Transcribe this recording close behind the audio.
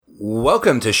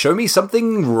Welcome to Show Me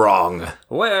Something Wrong,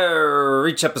 where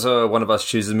each episode one of us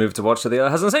chooses a movie to watch that the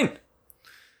other hasn't seen.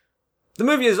 The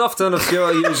movie is often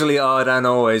obscure, usually odd, and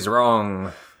always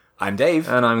wrong. I'm Dave.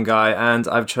 And I'm Guy, and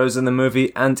I've chosen the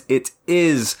movie, and it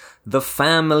is The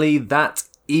Family That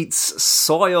Eats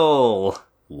Soil.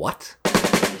 What?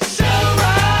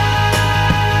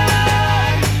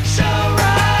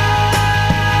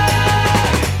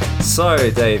 So,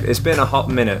 Dave, it's been a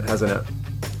hot minute, hasn't it?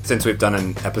 Since we've done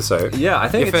an episode. Yeah, I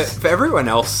think for everyone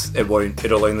else,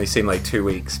 it'll only seem like 2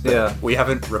 weeks. But yeah. We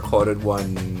haven't recorded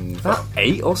one... About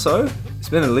 8 or so? It's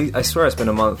been at least... I swear it's been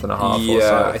a month and a half or so.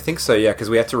 Yeah, I think so, yeah, because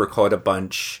we had to record a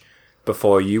bunch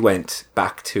before you went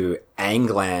back to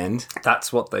Angland.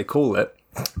 That's what they call it.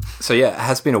 So, yeah, it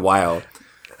has been a while.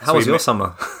 How was your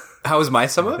summer? How was my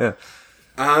summer?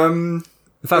 Yeah. In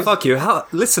fact, fuck you.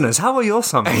 Listeners, how were your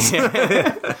summers?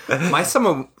 My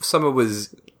summer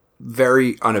was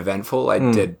very uneventful. I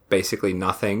did basically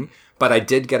nothing, but I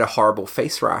did get a horrible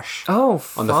face rash. Oh,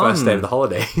 fun. On the first day of the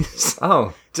holidays.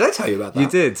 Oh. Did I tell you about that? You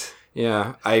did.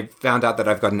 Yeah. I found out that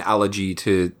I've got an allergy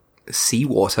to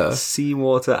seawater.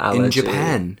 Seawater allergy. In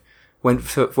Japan. Went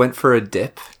for a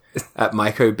dip at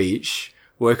Maiko Beach.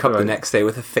 Woke up the next day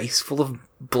with a face full of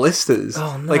blisters.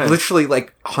 Oh, no. Like, literally,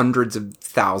 like, hundreds of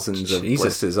thousands of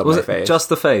blisters on my face. Just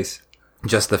the face?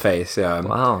 Just the face, yeah.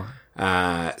 Wow.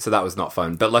 So that was not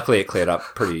fun. But luckily it cleared up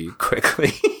pretty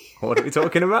quickly. What are we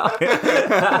talking about?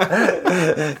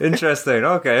 Interesting,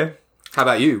 okay. How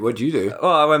about you? What'd you do?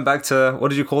 Well, I went back to, what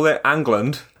did you call it?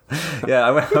 England. Yeah,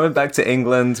 I went back to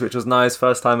England, which was nice.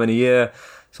 First time in a year.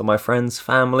 So my friends,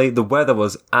 family. The weather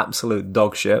was absolute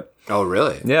dog shit. Oh,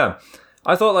 really? Yeah.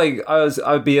 I thought like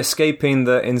I'd be escaping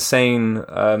the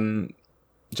insane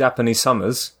Japanese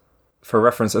summers. For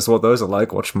reference as to what those are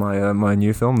like, watch my my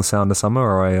new film, The Sound of Summer,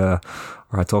 or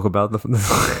I talk about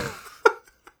the.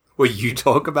 Well, you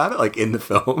talk about it like in the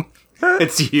film.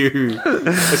 It's you.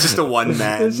 It's just a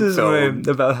one-man It's just film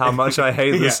about how much I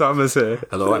hate the summers here.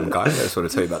 Hello, I'm Guy. I just want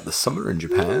to tell you about the summer in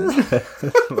Japan.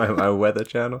 my weather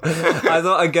channel. I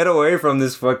thought I'd get away from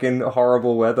this fucking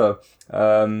horrible weather.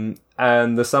 And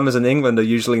the summers in England are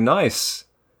usually nice.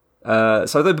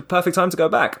 So the perfect time to go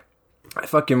back. It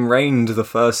fucking rained the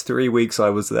first 3 weeks I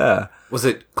was there. Was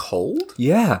it cold?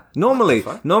 Yeah. Normally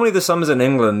the summers in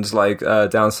England, like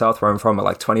down south where I'm from, are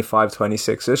like 25,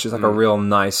 26-ish. It's like a real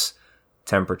nice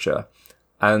temperature.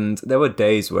 And there were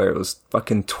days where it was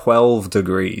fucking 12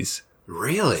 degrees.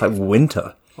 Really? It's like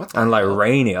winter. What the and like hell?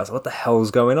 rainy. I was like, what the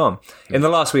hell's going on? In the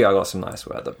last week I got some nice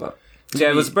weather, but yeah,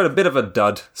 it was a bit of a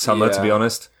dud summer, to be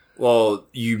honest. Well,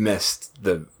 you missed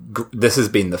this has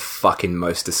been the fucking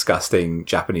most disgusting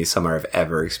Japanese summer I've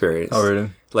ever experienced. Oh, really?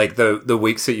 Like, the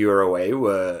weeks that you were away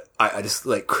were, I just,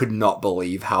 like, could not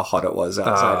believe how hot it was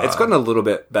outside. It's gotten a little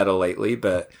bit better lately,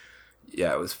 but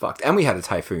yeah, it was fucked. And we had a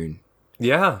typhoon.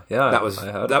 Yeah. That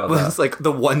was like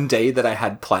the one day that I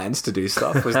had plans to do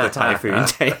stuff was the typhoon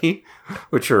day,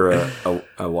 which were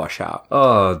a washout.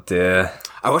 Oh, dear.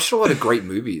 I watched a lot of great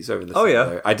movies over the summer. Yeah.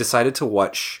 Though. I decided to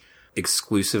watch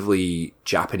exclusively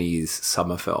Japanese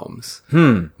summer films.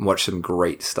 Watch some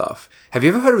great stuff. Have you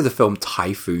ever heard of the film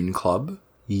Typhoon Club?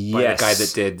 Yes. By the guy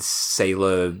that did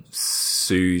Sailor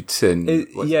Suit and...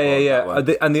 Yeah.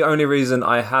 And the only reason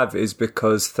I have is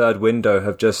because Third Window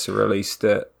have just released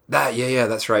it.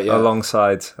 That's right, yeah.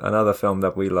 Alongside another film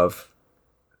that we love.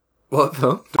 What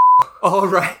film? Oh,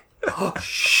 right. Oh,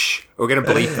 shh. We're going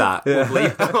to bleep that.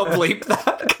 Yeah. I'll bleep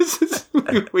that because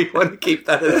we want to keep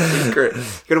that a secret.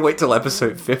 Going to wait till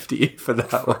episode 50 for that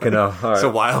Fucking one. hell. All right. It's a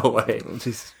while away.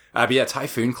 Jeez. But yeah,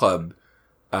 Typhoon Club.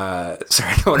 Sorry,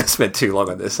 I don't want to spend too long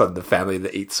on this on the Family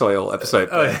That Eats Soil episode.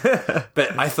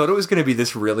 But I thought it was going to be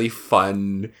this really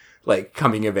fun, like,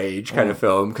 coming of age kind of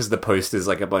film because the poster's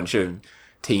like a bunch of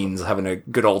teens having a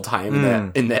good old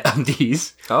time in their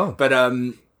undies. Oh. But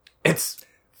it's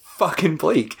fucking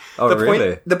bleak. Oh,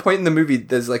 really? The point in the movie,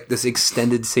 there's like this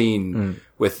extended scene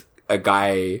with a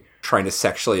guy trying to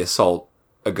sexually assault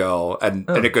a girl, and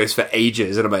it goes for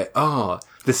ages, and I'm like,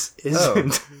 this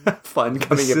isn't fun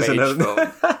coming of age film.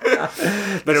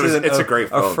 But it's a great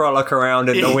film. A frolic around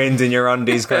in the wind in your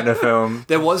undies kind of film.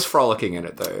 There was frolicking in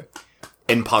it though.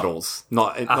 In puddles,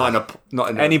 not in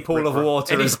Any pool of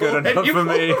water is good enough for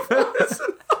me.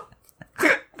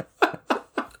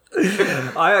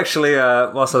 I actually,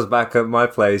 whilst I was back at my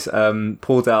place,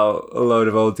 pulled out a load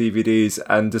of old DVDs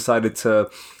and decided to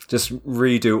just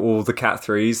redo all the Cat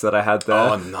 3s that I had there.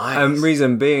 Oh, nice.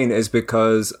 Reason being is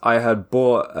because I had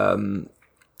bought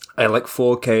a like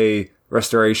 4K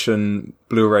restoration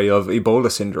Blu-ray of Ebola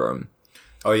Syndrome.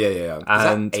 Oh, yeah.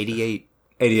 And is that 88?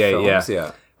 88, films?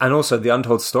 yeah. And also, The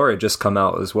Untold Story had just come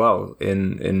out as well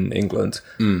in England.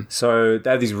 So they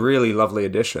have these really lovely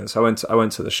editions. I went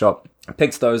to the shop,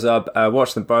 picked those up,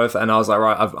 watched them both, and I was like,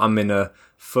 right, I'm in a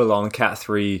full-on Cat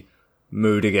 3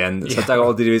 mood again. So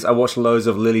all I do is I watched loads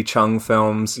of Lily Chung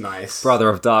films. Nice. Brother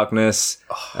of Darkness,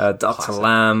 Dr.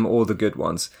 Lamb, all the good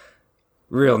ones.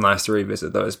 Real nice to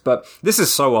revisit those. But this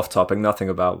is so off topic, nothing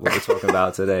about what we're talking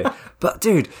about today. But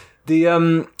dude, the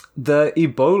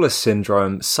Ebola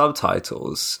syndrome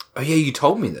subtitles. Oh yeah, you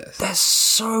told me this. They're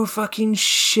so fucking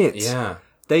shit. Yeah.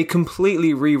 They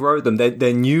completely rewrote them.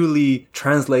 They're newly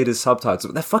translated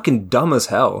subtitles. They're fucking dumb as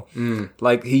hell.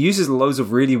 Like, he uses loads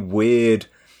of really weird,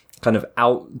 kind of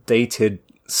outdated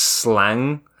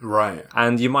slang. Right.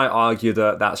 And you might argue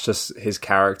that that's just his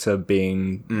character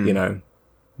being,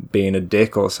 being a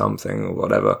dick or something or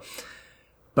whatever.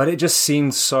 But it just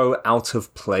seemed so out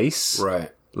of place. Right.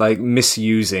 Like,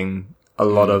 misusing a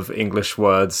lot of English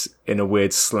words in a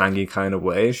weird slangy kind of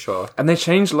way. Sure. And they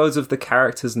changed loads of the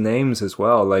characters' names as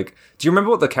well. Like, do you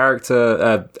remember what the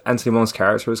character, Anthony Mond's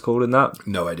character is called in that?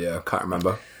 No idea. Can't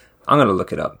remember. I'm going to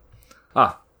look it up.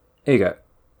 Here you go.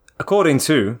 According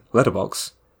to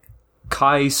Letterboxd,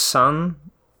 Kai Sun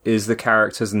is the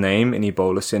character's name in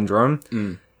Ebola Syndrome.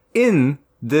 In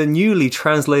the newly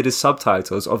translated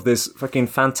subtitles of this fucking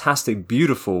fantastic,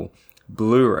 beautiful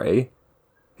Blu-ray,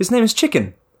 his name is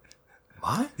Chicken.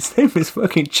 What? His name is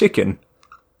fucking Chicken.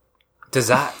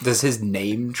 Does his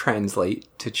name translate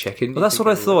to chicken? Well, that's what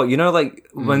I thought. You know, like,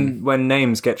 when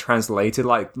names get translated,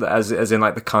 like, as in,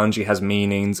 like, the kanji has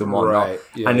meanings and whatnot. Right.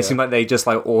 Yeah, and it seemed like they just,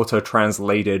 like,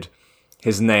 auto-translated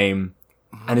his name.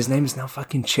 And his name is now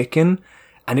fucking Chicken.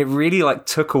 And it really, like,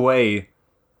 took away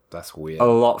That's weird. a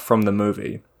lot from the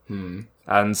movie.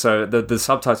 And so the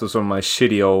subtitles on my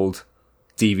shitty old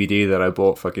DVD that I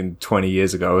bought fucking 20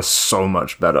 years ago are so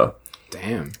much better.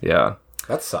 Damn. Yeah.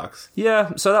 That sucks.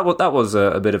 Yeah, so that was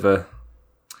a bit of a...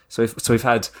 So we've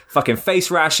had fucking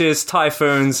face rashes,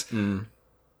 typhoons,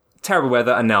 terrible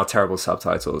weather, and now terrible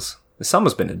subtitles. The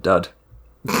summer's been a dud.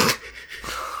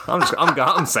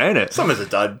 I'm saying it. Summer's a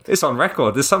dud. It's on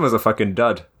record. This summer's a fucking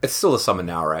dud. It's still a summer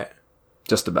now, right?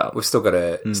 Just about. We've still got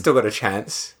a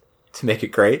chance to make it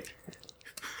great.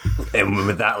 And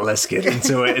with that, let's get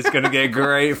into it. It's going to get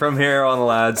great from here on,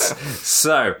 lads.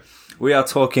 So, we are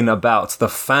talking about the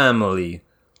family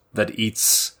that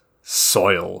eats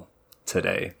soil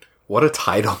today. What a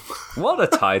title. What a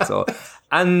title.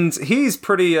 And he's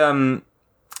pretty,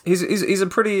 he's a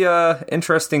pretty,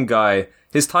 interesting guy.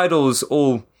 His titles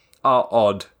all are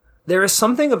odd. There is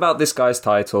something about this guy's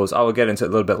titles, I will get into it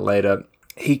a little bit later.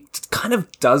 He kind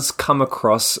of does come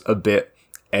across a bit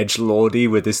edgelordy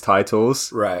with his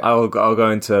titles. Right. I'll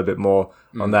go into a bit more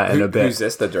on that in a bit. Who's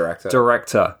this, the director?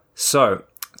 Director. So,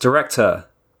 director,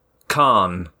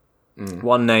 Khan.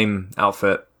 One name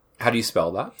outfit. How do you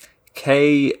spell that?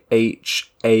 Khavn.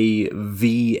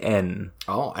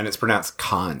 Oh, and it's pronounced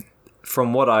Khan.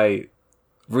 From what I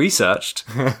researched,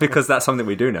 because that's something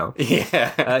we do now.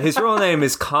 Yeah. His real name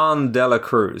is Khan de la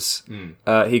Cruz.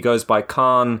 He goes by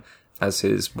Khan as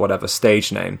his whatever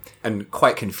stage name. And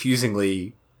quite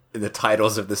confusinging, in the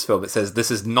titles of this film, it says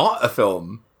this is not a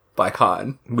film by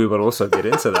Khan. We will also get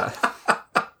into that.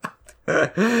 Very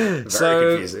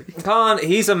confusing. Khan,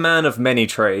 he's a man of many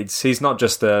trades. He's not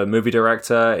just a movie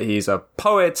director. He's a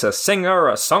poet, a singer,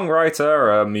 a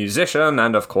songwriter, a musician,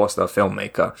 and of course, a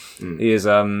filmmaker. He is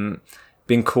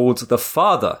been called the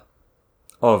father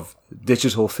of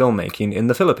digital filmmaking in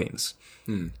the Philippines.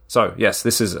 So, yes,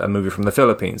 this is a movie from the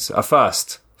Philippines. A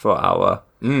first for our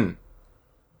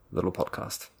little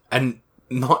podcast. And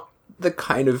not the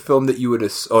kind of film that you would,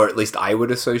 or at least I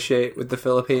would associate with the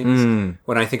Philippines.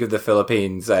 When I think of the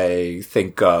Philippines, I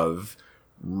think of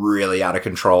really out of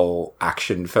control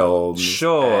action films.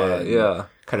 Sure, and yeah.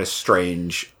 kind of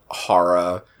strange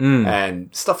horror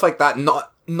and stuff like that.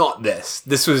 Not this.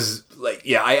 This was like,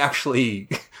 yeah,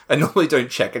 I normally don't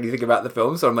check anything about the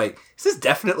film, so I'm like, is this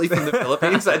definitely from the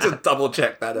Philippines? I just double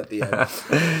check that at the end.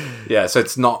 Yeah, so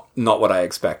it's not what I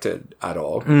expected at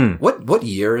all. What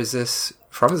year is this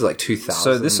from? Is it like 2000?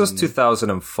 So this was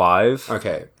 2005.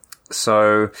 Okay.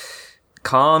 So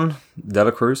Khan de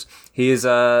la Cruz, he is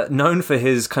known for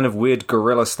his kind of weird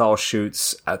guerrilla-style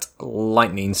shoots at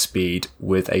lightning speed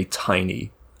with a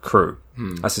tiny crew.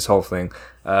 That's his whole thing.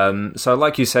 So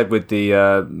like you said, with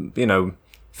the,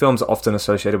 films are often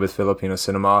associated with Filipino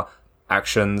cinema,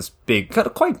 actions,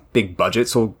 quite big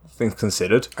budgets, all things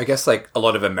considered. I guess like a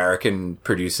lot of American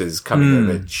producers coming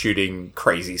over shooting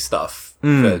crazy stuff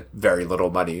for very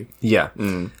little money. Yeah.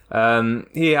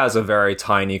 He has a very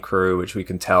tiny crew, which we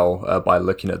can tell by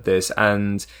looking at this,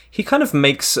 and he kind of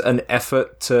makes an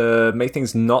effort to make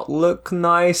things not look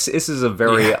nice. This is a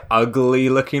very ugly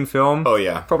looking film. Oh,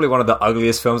 yeah. Probably one of the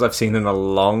ugliest films I've seen in a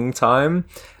long time.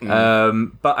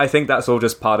 But I think that's all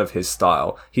just part of his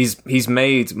style. He's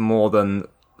made more than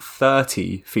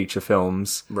 30 feature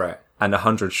films Right. and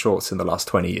 100 shorts in the last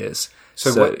 20 years.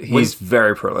 So he's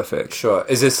very prolific. Sure.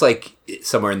 Is this like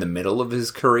somewhere in the middle of his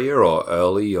career or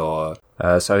early or...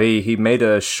 So he made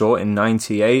a short in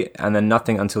 98 and then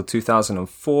nothing until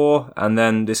 2004, and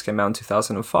then this came out in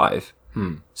 2005.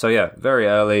 So yeah, very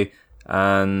early,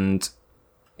 and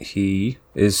he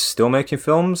is still making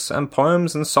films and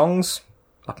poems and songs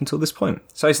up until this point.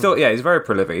 So he's still, he's very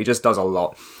prolific. He just does a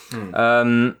lot.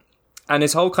 And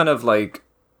his whole kind of like,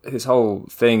 his whole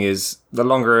thing is the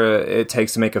longer it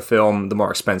takes to make a film, the more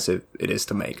expensive it is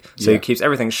to make. So he keeps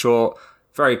everything short,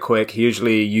 very quick. He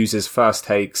usually uses first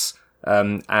takes,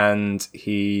 and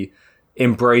he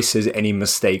embraces any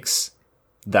mistakes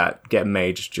that get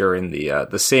made during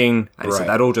the scene. And so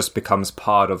that all just becomes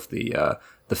part of the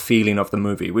feeling of the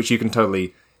movie, which you can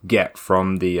totally get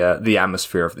from the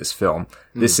atmosphere of this film.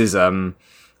 This is, an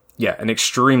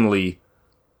extremely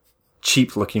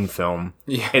cheap looking film.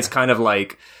 It's kind of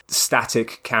like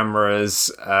static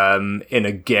cameras in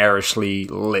a garishly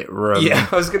lit room. I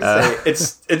was gonna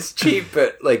say it's cheap,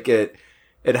 but like it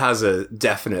has a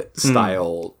definite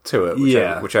style to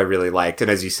it, which I really liked.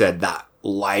 And as you said, that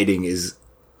lighting is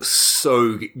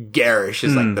so garish.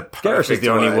 Is like the perfect garish is the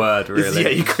only word,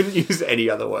 really. You couldn't use any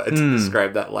other word to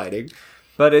describe that lighting.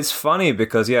 But it's funny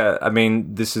because,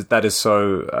 that is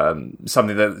so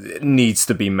something that needs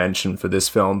to be mentioned for this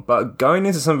film. But going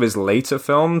into some of his later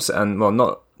films, and well,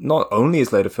 not only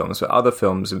his later films, but other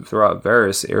films throughout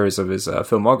various eras of his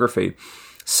filmography,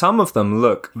 some of them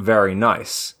look very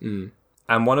nice.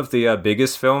 And one of the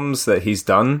biggest films that he's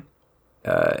done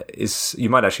is, you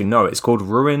might actually know it, it's called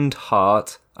Ruined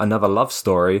Heart, Another Love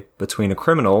Story Between a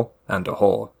Criminal and a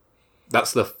Whore.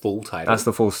 That's the full title. That's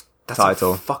the full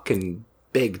title. A fucking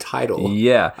big title.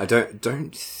 Yeah. I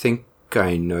don't think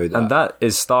I know that. And that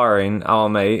is starring our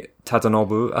mate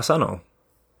Tadanobu Asano.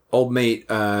 Old mate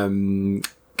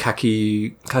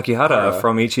Kakihara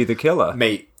from Ichi the Killer.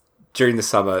 Mate, during the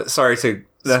summer, sorry to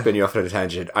spin you off on a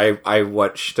tangent, I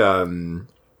watched The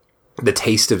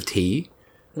Taste of Tea,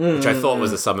 which I thought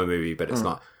was a summer movie, but it's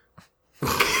not.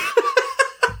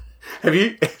 Have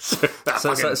you?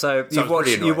 So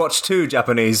you watched two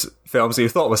Japanese films that you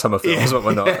thought were summer films, but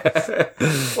were not.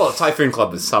 Well, Typhoon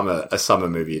Club is a summer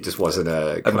movie. It just wasn't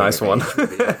a nice one.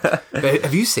 But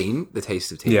have you seen The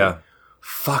Taste of Tea? Yeah.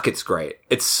 Fuck, it's great.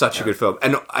 It's such a good film.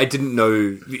 And I didn't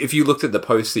know, if you looked at the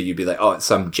poster, you'd be like, oh, it's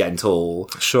some gentle,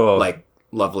 like,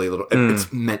 lovely little,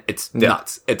 it's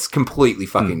nuts. It's completely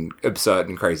fucking absurd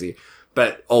and crazy.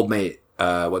 But old mate,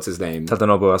 what's his name?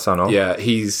 Tadanobu Asano. Yeah,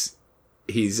 he's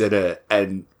in it,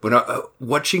 and when I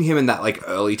watching him in that like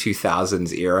early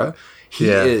 2000s era, he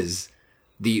is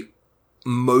the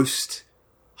most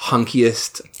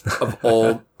hunkiest of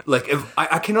all. Like,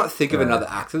 I cannot think of another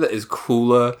actor that is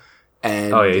cooler.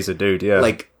 And he's a dude. Yeah,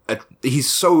 like he's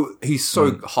so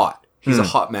hot. He's a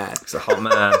hot man. He's a hot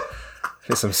man.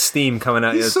 There's some steam coming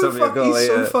out. He's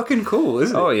so fucking cool,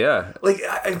 isn't he? Oh yeah. Like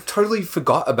I totally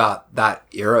forgot about that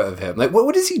era of him. Like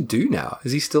what does he do now?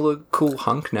 Is he still a cool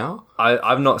hunk now?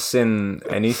 I've not seen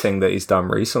anything that he's done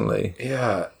recently.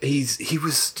 Yeah, he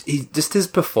just his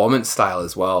performance style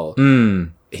as well.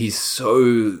 He's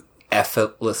so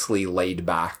effortlessly laid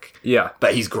back. Yeah,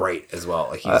 but he's great as well.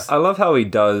 Like I love how he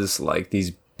does like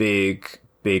these big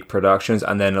productions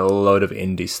and then a load of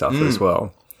indie stuff as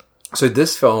well. So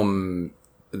this film,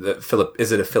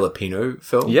 is it a Filipino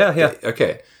film? Yeah.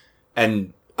 Okay.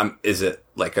 And is it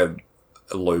like a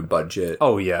low budget?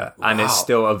 Oh yeah, and it's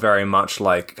still a very much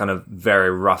like kind of very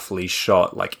roughly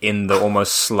shot, like in the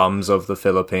almost slums of the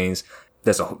Philippines.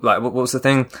 There's what was the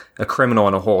thing? A criminal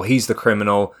and a whore. He's the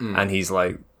criminal, and he's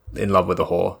like in love with a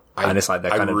whore, and it's like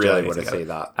that kind of journey. I really want to see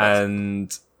that.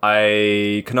 And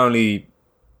I can only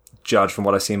judge from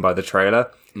what I've seen by the trailer.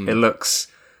 It looks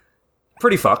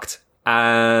pretty fucked,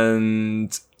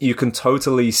 and you can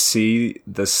totally see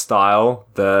the style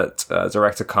that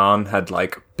director Khan had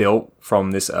like built from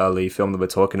this early film that we're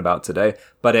talking about today,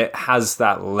 but it has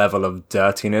that level of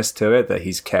dirtiness to it that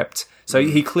he's kept. So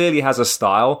he clearly has a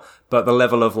style, but the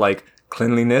level of like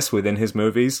cleanliness within his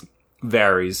movies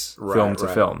varies film to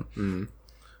film.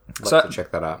 So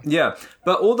check that out. Yeah,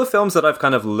 but all the films that I've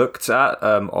kind of looked at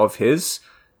of his,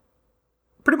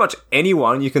 pretty much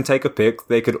anyone you can take a pick.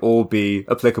 They could all be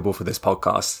applicable for this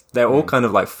podcast. They're all kind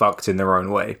of like fucked in their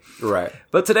own way. Right.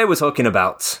 But today we're talking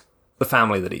about the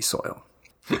family that eats soil.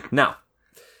 Now,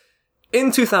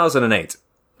 in 2008,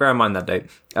 bear in mind that date,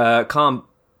 Khan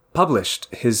published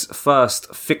his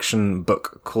first fiction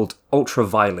book called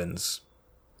Ultraviolence.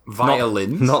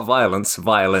 Violins? Not violence,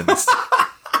 violence.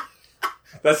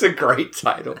 That's a great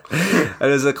title. It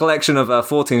is a collection of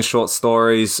 14 short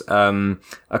stories. A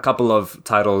couple of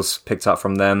titles picked up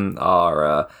from them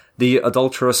are The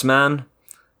Adulterous Man,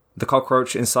 The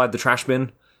Cockroach Inside the Trash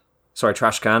Bin. Sorry,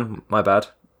 trash can, my bad.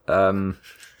 The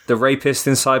Rapist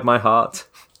Inside My Heart.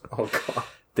 Oh, God.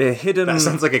 The Hidden... That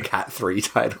sounds like a Cat 3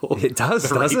 title. It does,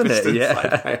 The doesn't Rapist it? Inside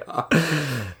Yeah. My Heart.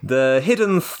 The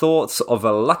Hidden Thoughts of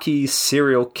a Lucky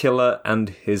Serial Killer and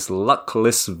His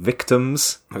Luckless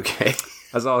Victims. Okay.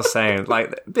 As I was saying,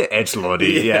 like, a bit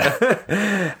edgelordy,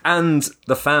 yeah. And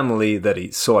The Family That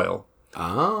Eats Soil.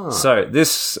 Ah. So,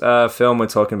 this film we're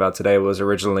talking about today was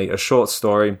originally a short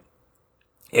story.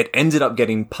 It ended up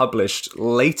getting published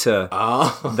later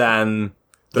than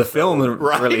the film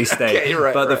release date.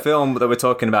 Okay, but the film that we're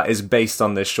talking about is based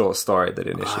on this short story that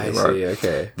initially wrote. see,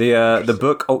 okay. The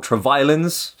book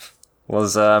Ultraviolence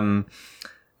was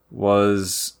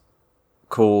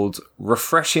called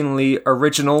Refreshingly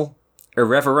Original,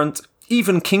 Irreverent,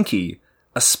 Even Kinky,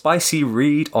 a spicy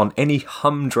read on any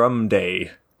humdrum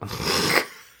day.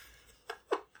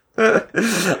 I'm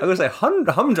going to say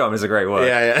humdrum is a great word.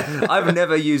 Yeah. I've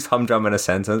never used humdrum in a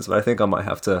sentence, but I think I might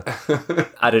have to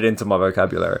add it into my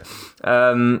vocabulary.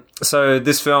 So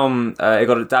this film, it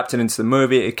got adapted into the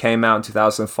movie. It came out in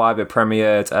 2005. It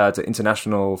premiered at the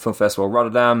International Film Festival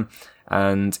Rotterdam,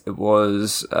 and it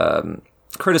was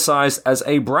criticized as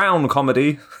a brown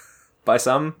comedy by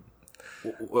some.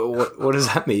 What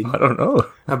does that mean? I don't know.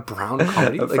 A brown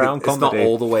comedy? A brown it's comedy. not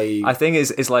all the way... I think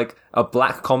it's like a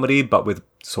black comedy, but with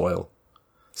soil.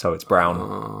 So it's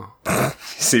brown. You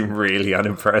seem really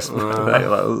unimpressed with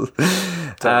that.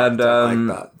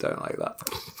 Don't like that.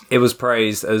 It was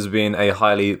praised as being a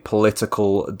highly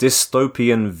political,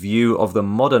 dystopian view of the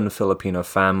modern Filipino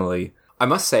family. I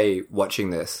must say,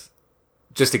 watching this,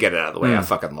 just to get it out of the way, I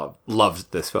fucking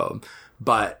loved this film.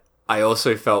 But I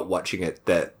also felt watching it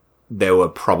that there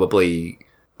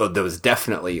was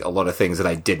definitely a lot of things that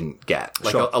I didn't get.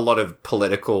 Like Sure. a lot of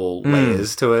political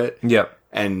layers to it. Yep.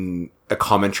 And a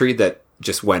commentary that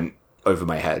just went over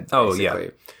my head. Oh, basically.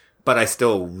 yeah. But I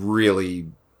still really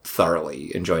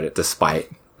thoroughly enjoyed it despite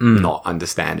not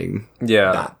understanding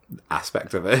that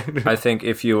aspect of it. I think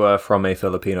if you were from a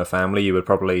Filipino family, you would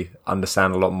probably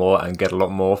understand a lot more and get a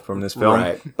lot more from this film.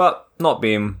 Right. But not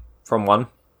being from one,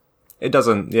 it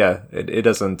doesn't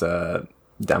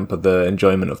damper the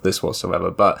enjoyment of this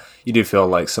whatsoever, but you do feel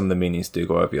like some of the meanings do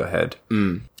go over your head.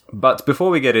 But before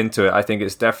we get into it, I think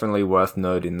it's definitely worth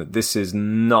noting that this is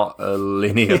not a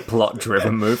linear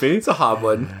plot-driven movie. It's a hard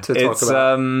one to talk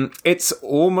about. It's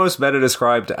almost better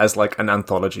described as like an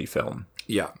anthology film.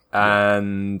 Yeah.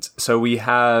 And so we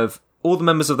have all the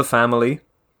members of the family,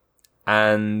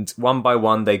 and one by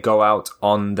one they go out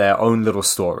on their own little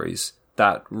stories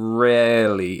that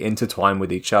rarely intertwine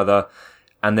with each other.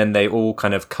 And then they all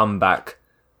kind of come back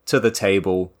to the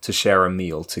table to share a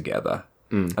meal together.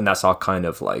 And that's our kind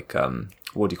of like,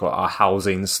 what do you call it? Our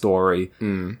housing story.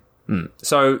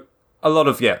 So a lot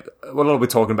of what we're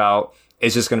talking about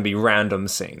is just going to be random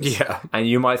scenes. Yeah. And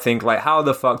you might think like, how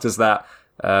the fuck does that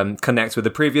connect with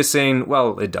the previous scene?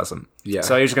 Well, it doesn't. Yeah.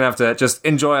 So you're just going to have to just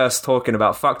enjoy us talking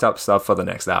about fucked up stuff for the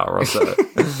next hour or so.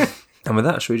 And with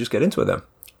that, should we just get into it then?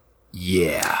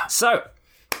 Yeah. So...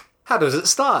 How does it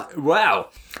start? Wow.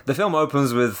 The film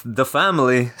opens with the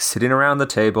family sitting around the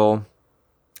table,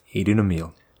 eating a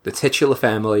meal. The titular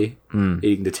family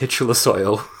eating the titular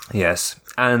soil. Yes.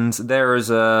 And there is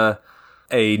a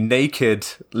naked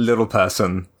little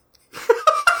person.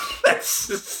 That's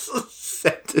a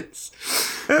sentence.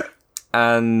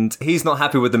 And he's not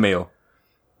happy with the meal.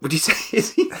 Would you say,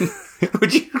 is he?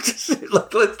 Would you just,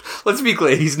 let's be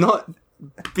clear, he's not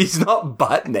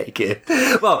butt naked.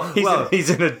 Well, He's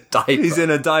in a diaper. He's in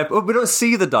a diaper. Oh, we don't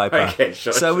see the diaper. Okay,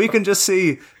 sure. So we can just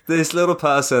see this little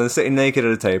person sitting naked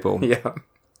at a table. Yeah.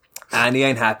 And he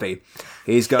ain't happy.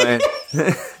 He's going...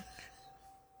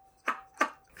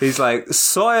 He's like,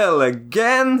 soil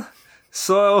again?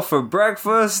 Soil for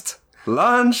breakfast,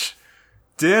 lunch,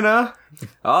 dinner,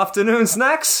 afternoon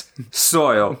snacks?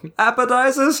 Soil.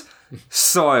 Appetizers?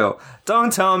 Soil.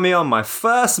 Don't tell me on my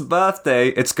first birthday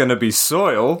it's gonna be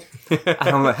soil. And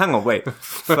I'm like, hang on, wait.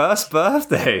 First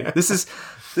birthday? This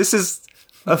is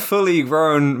a fully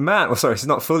grown man. Well, sorry, he's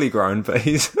not fully grown, but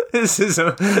this is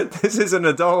an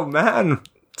adult man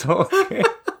talking.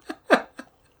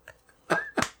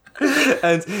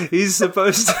 And he's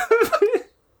supposed to be...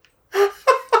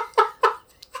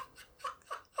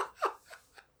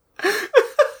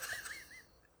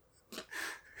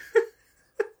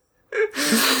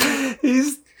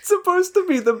 He's supposed to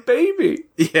be the baby.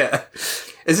 Yeah.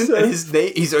 Isn't his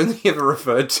name? He's only ever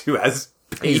referred to as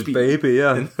baby. His baby,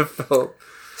 yeah. In the film.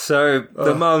 So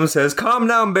the mum says, "Calm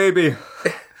down, baby.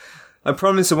 I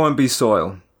promise it won't be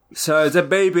soil." So the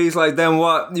baby's like, "Then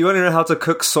what? You only know how to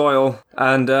cook soil."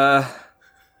 And the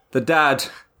dad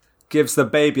gives the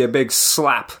baby a big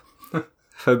slap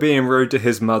for being rude to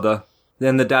his mother.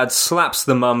 Then the dad slaps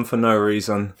the mum for no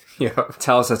reason. Yeah.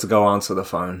 Tells her to go answer the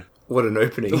phone. What an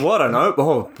opening. What an open.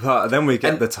 Oh, but then we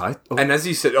get the title. And as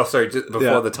you said, just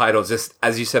before the title, just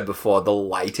as you said before, the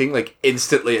lighting, like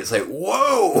instantly it's like,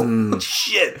 whoa,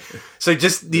 shit. So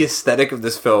just the aesthetic of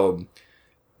this film,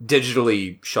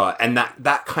 digitally shot, and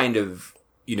that kind of,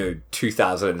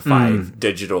 2005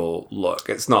 digital look.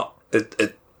 It's not,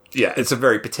 it's a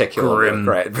very particular Grim. look,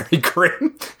 right? Very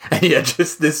grim. And yeah,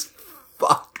 just this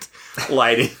fucked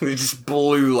lighting, just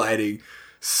blue lighting.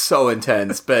 So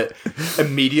intense, but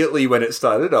immediately when it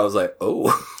started, I was like, "Oh,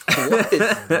 what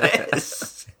is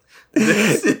this?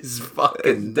 This is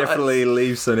fucking nuts." Definitely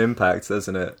leaves an impact,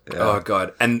 doesn't it? Yeah. Oh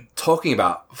god! And talking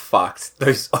about fucked,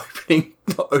 those opening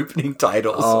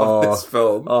titles of this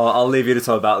film. Oh, I'll leave you to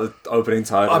talk about the opening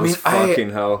titles. I mean, fucking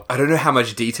hell. I don't know how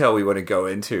much detail we want to go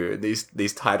into in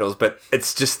these titles, but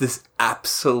it's just this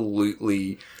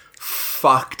absolutely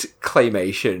fucked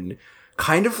claymation,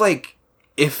 kind of like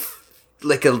if.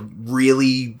 Like a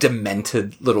really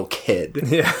demented little kid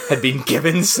had been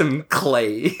given some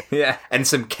clay and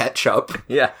some ketchup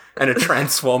and a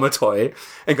Transformer toy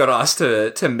and got asked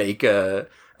to make an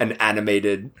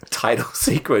animated title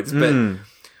sequence. But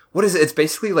what is it? It's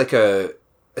basically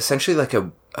essentially like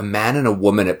a man and a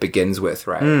woman it begins with,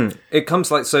 right? It comes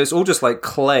so it's all just like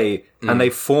clay and they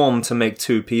form to make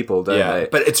two people, don't they?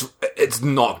 But it's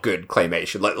not good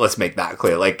claymation. Let's make that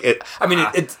clear.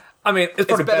 It's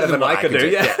probably better than what I could do.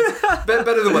 Yeah.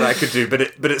 Better than what I could do, but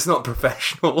it's not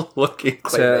professional looking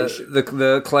claymation. So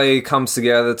the clay comes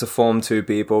together to form two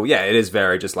people. Yeah, it is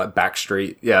very just like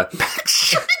Backstreet. Yeah.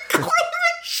 Backstreet claymation.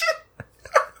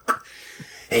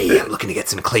 Hey, I'm looking to get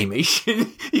some claymation.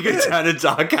 You go down a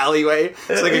dark alleyway.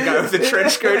 It's like a guy with a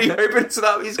trench coat. He opens it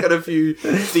up. He's got a few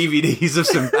DVDs of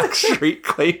some Backstreet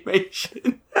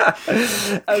claymation.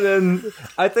 And then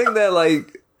I think they're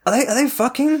like, are they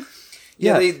fucking?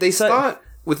 Yeah, they start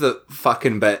with the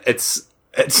fucking, but it's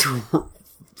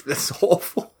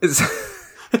awful.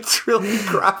 It's really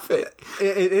graphic.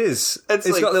 It is. It's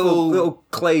like got little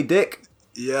clay dick.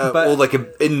 Yeah, or like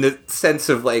in the sense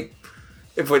of like,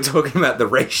 if we're talking about the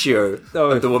ratio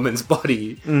of the woman's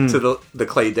body to the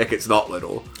clay dick, it's not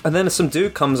little. And then some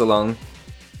dude comes along,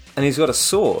 and he's got a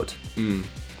sword,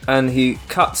 and he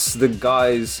cuts the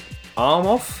guy's arm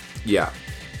off. Yeah.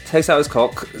 Takes out his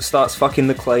cock, starts fucking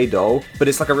the clay doll, but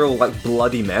it's like a real like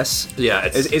bloody mess. Yeah,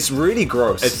 it's really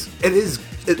gross. It is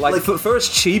for as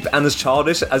cheap and as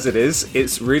childish as it is,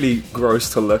 it's really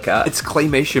gross to look at. It's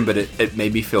claymation, but it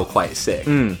made me feel quite sick.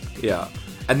 Yeah,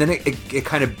 and then it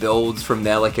kind of builds from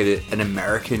there, like an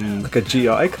American, like a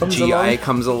GI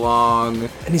comes along,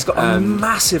 and he's got a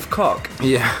massive cock.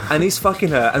 Yeah, and he's fucking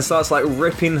her and starts like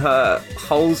ripping her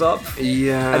holes up.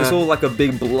 Yeah, and it's all like a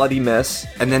big bloody mess.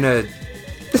 And then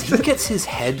he gets his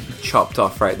head chopped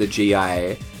off, right? The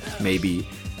GI, maybe.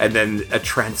 And then a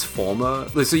Transformer.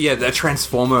 So yeah, a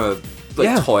Transformer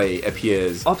toy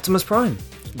appears. Optimus Prime.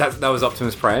 That was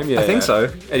Optimus Prime, yeah. I think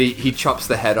so. And he chops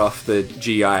the head off the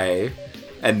GI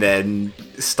and then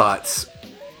starts...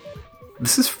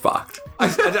 This is fucked. I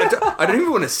don't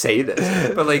even want to say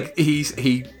this, but like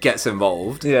he gets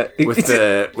involved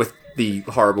with the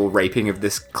horrible raping of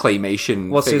this claymation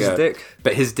What's figure. his dick?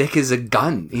 But his dick is a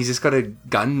gun. He's just got a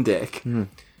gun dick.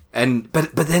 And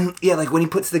but then like when he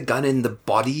puts the gun in, the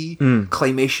body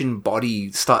claymation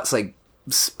body starts like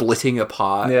splitting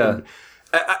apart. Yeah.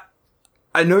 And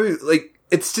I know like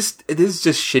it is just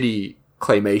shitty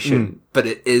claymation, but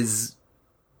it is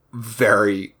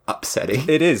very upsetting.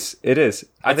 It is.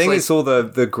 I think it's all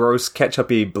the gross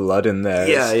ketchup-y blood in there.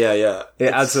 Yeah.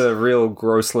 It adds a real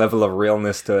gross level of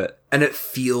realness to it. And it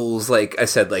feels like, I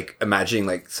said, like, imagining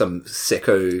like some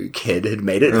sicko kid had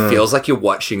made it. It feels like you're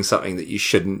watching something that you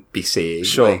shouldn't be seeing.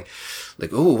 Sure.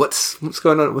 Like oh, what's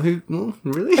going on?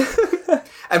 Really?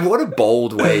 And what a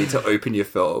bold way to open your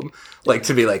film. Like,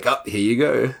 to be like, oh, here you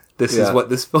go. This is what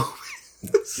this film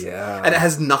is. Yeah. And it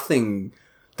has nothing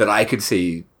that I could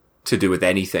see to do with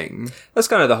anything. That's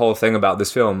kind of the whole thing about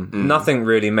this film. Nothing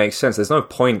really makes sense. There's no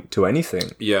point to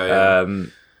anything. Yeah.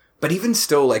 But even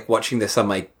still, like, watching this, I'm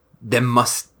like, there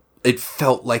must it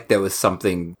felt like there was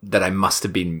something that I must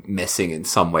have been missing in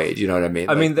some way. Do you know what I mean?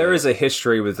 I mean, there is a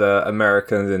history with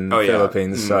Americans in the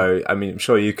Philippines, so I mean, I'm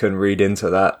sure you can read into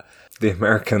that. The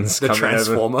Americans the coming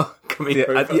Transformer over. coming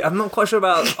over. I'm not quite sure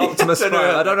about Optimus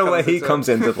Prime. I don't know where he comes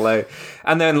into play.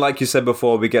 And then, like you said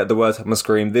before, we get the words on the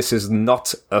screen. This is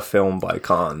not a film by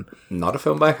Khan. Not a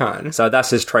film by Khan. So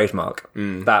that's his trademark.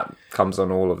 That comes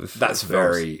on all of his That's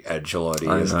films. very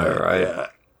edgelordy, isn't it? Right? Yeah.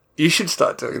 You should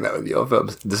start doing that with your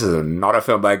films. This is not a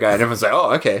film by a guy. And everyone's like,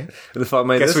 oh, okay. The fuck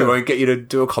made Guess this we one? won't get you to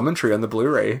do a commentary on the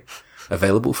Blu-ray.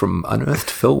 Available from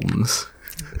Unearthed Films.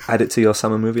 Add it to your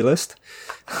summer movie list.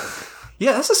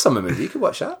 Yeah, that's a summer movie. You could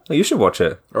watch that. Oh, you should watch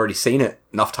it. Already seen it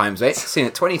enough times, mate. Seen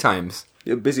it 20 times.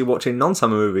 You're busy watching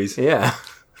non-summer movies. Yeah.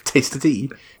 Taste of tea.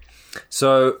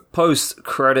 So,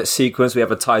 post-credit sequence, we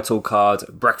have a title card,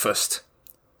 Breakfast.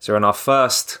 So we're on our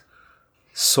first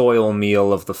soil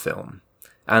meal of the film.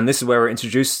 And this is where we're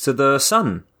introduced to the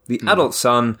son, the adult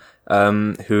son,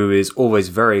 who is always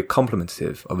very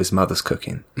complimentary of his mother's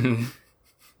cooking.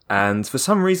 And for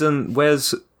some reason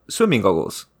wears swimming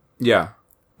goggles. Yeah.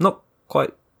 Not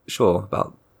quite sure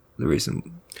about the reason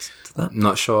to that.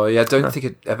 Not sure. Yeah, I don't think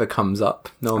it ever comes up.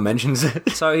 No one mentions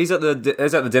it. So he's at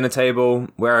the dinner table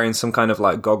wearing some kind of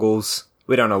like goggles.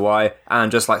 We don't know why.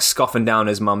 And just like scoffing down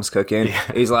his mum's cooking.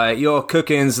 Yeah. He's like, your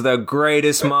cooking's the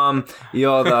greatest, mum.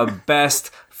 You're the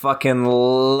best. Fucking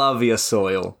love your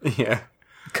soil. Yeah.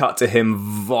 Cut to him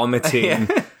vomiting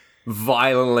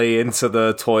violently into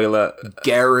the toilet.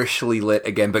 Garishly lit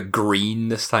again, but green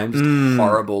this time. Just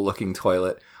horrible looking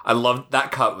toilet. I loved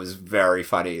that cut. Was very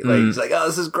funny. Like he's like, "Oh,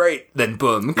 this is great." Then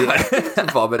boom,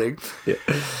 vomiting. Yeah.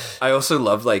 I also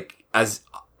love like as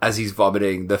he's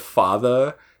vomiting, the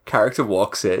father character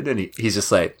walks in and he's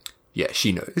just like, "Yeah,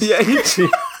 she knows." Yeah,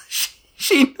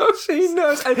 she knows. He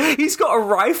knows. And he's got a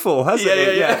rifle, hasn't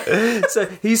he? Yeah. So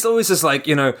he's always just like,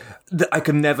 I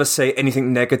could never say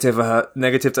anything negative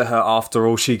to her after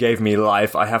all. She gave me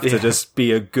life. I have to just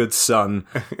be a good son.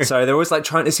 So they're always like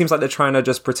it seems like they're trying to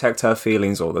just protect her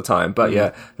feelings all the time. But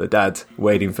the dad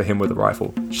waiting for him with a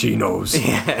rifle. She knows.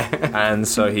 Yeah. And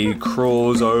so he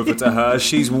crawls over to her.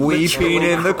 She's weeping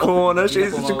in the corner.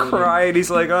 She's crying.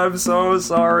 He's like, I'm so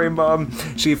sorry, mum.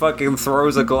 She fucking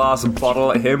throws a glass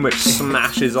bottle at him, which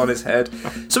smashes on his head.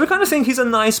 So we kind of think he's a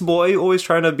nice boy, always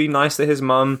trying to be nice to his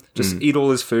mum, just eat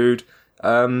all his food.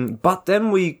 But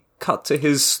then we cut to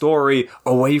his story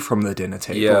away from the dinner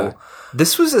table. Yeah.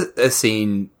 This was a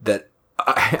scene that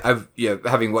I've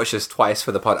having watched this twice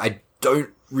for the pod, I don't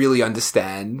really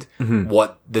understand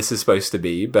what this is supposed to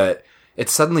be, but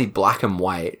it's suddenly black and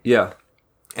white. Yeah.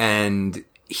 And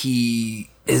he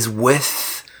is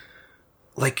with...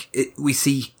 we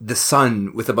see the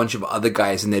son with a bunch of other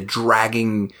guys and they're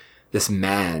dragging this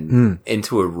man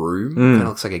into a room. Kind of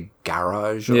looks like a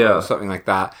garage or something like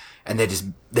that. And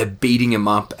they're beating him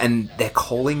up and they're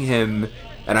calling him,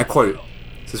 and I quote,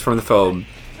 this is from the film,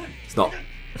 it's not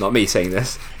me saying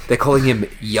this, they're calling him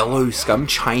yellow scum,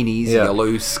 Chinese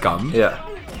yellow scum. Yeah.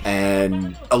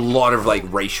 And a lot of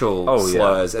racial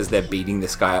slurs as they're beating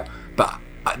this guy up. But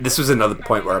this was another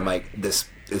point where I'm like, this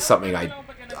is something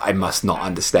I must not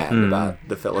understand about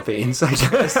the Philippines, I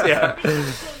guess. Yeah.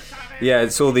 Yeah,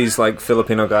 it's all these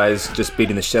Filipino guys just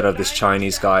beating the shit out of this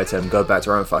Chinese guy to go back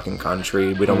to our own fucking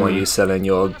country. We don't want you selling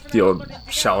your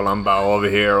Xiaolongbao over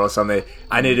here or something.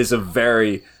 And it is a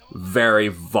very, very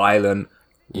violent,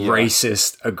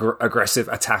 racist, aggressive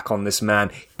attack on this man.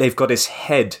 They've got his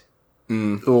head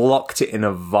locked it in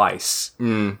a vice,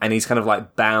 and he's kind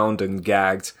of bound and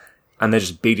gagged, and they're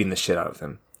just beating the shit out of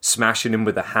him, smashing him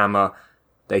with a hammer.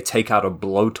 They take out a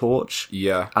blowtorch,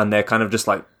 and they're kind of just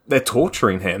they're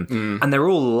torturing him, and they're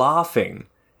all laughing.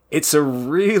 It's a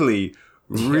really,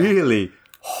 really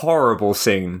horrible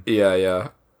scene. Yeah.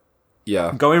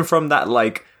 Going from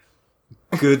that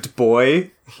good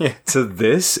boy to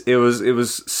this, it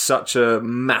was such a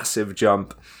massive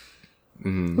jump.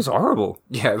 It was horrible.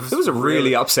 Yeah, it was a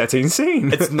really upsetting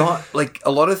scene. It's not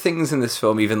a lot of things in this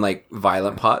film, even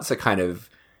violent parts, are kind of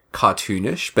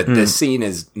cartoonish, but this scene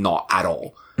is not at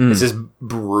all. It's just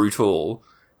brutal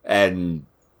and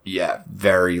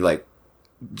very like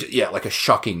a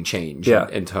shocking change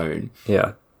in tone.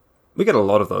 Yeah, we get a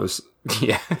lot of those.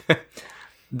 Yeah.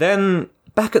 Then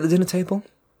back at the dinner table,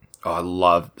 I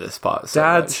love this part so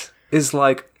Dad much. is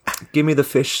like, give me the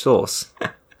fish sauce.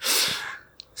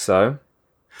 So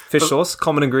fish sauce,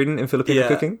 common ingredient in Filipino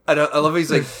cooking. I love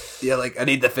he's I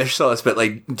need the fish sauce, but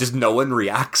just no one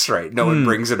reacts, right? No one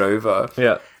brings it over.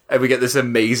 Yeah. And we get this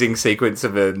amazing sequence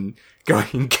of him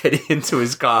getting into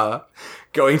his car,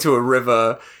 going to a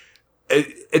river,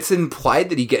 it's implied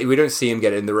that we don't see him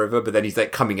get in the river, but then he's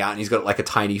like coming out and he's got like a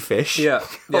tiny fish. Yeah.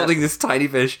 Holding this tiny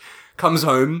fish, comes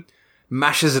home,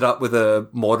 mashes it up with a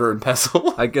mortar and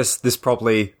pestle. I guess this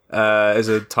probably is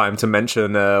a time to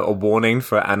mention a warning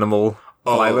for animal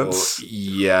violence.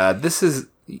 Yeah,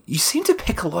 you seem to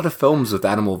pick a lot of films with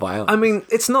animal violence. I mean,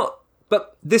 it's not,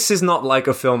 but this is not like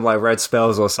a film like Red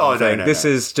Spells or something. No, this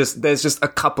is just, there's just a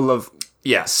couple of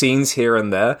scenes here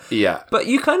and there. Yeah. But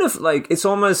you kind of like, it's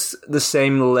almost the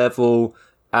same level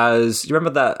as, you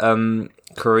remember that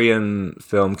Korean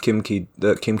film Kim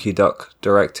Ki-duk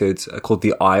directed called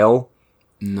The Isle?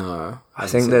 No. I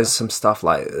think there's some stuff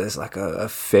like, there's like a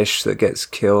fish that gets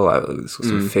killed, like,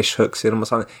 some fish hooks in him or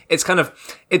something. It's kind of,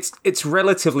 it's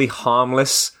relatively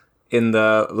harmless in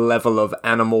the level of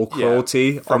animal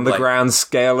cruelty on the grand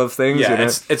scale of things. Yeah, you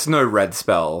know? it's no Red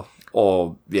Spell.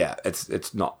 Or,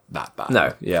 it's not that bad.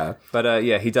 No. Yeah. But,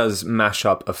 he does mash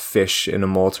up a fish in a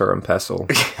mortar and pestle.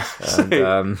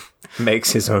 And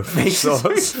makes his own fish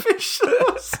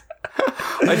sauce.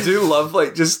 I do love,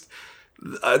 like, just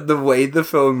the way the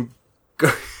film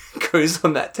goes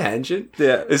on that tangent.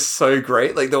 Yeah. Is so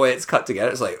great. Like, the way it's cut together.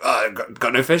 It's like,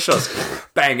 got no fish sauce.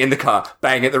 Bang, in the car.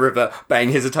 Bang, at the river. Bang,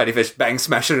 here's a tiny fish. Bang,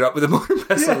 smashing it up with a mortar and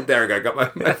pestle. Yeah. There we go.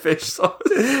 Got my fish sauce.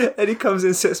 And he comes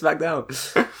in, sits back down.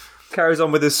 Carries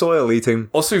on with his soil eating.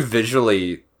 Also,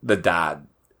 visually, the dad,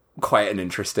 quite an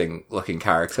interesting looking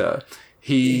character.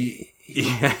 He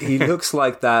looks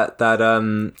like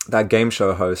that game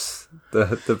show host,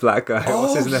 the black guy.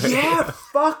 What's his name? Yeah,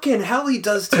 fucking hell, he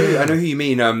does too. I know who you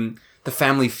mean. The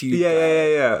Family Feud.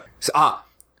 Yeah. So,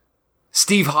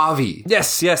 Steve Harvey.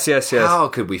 Yes. How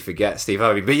could we forget Steve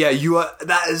Harvey? But yeah,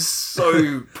 that is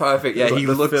so perfect. Yeah, he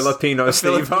looks Filipino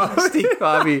Steve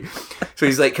Harvey. So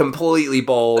he's like completely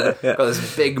bald, got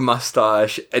this big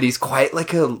mustache, and he's quite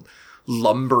like a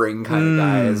lumbering kind of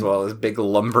guy as well, as big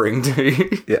lumbering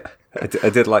dude. Yeah, I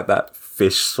did like that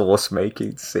fish sauce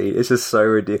making scene. It's just so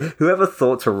ridiculous. Whoever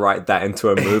thought to write that into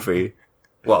a movie?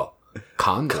 Well,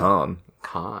 Khan.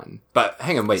 But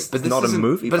hang on, wait. But this not a isn't-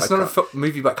 movie. But it's by not Khan. a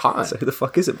movie by Khan. So who the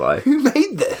fuck is it by? Who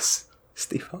made this?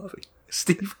 Steve Harvey.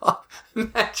 Steve Harvey.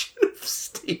 Imagine if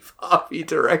Steve Harvey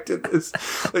directed this.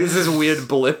 Like, there's this weird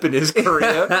blip in his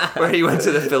career where he went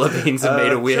to the Philippines and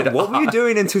made a weird. What were you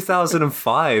doing in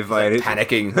 2005?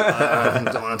 Panicking. I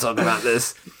don't want to talk about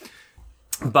this.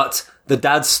 But the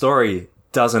dad's story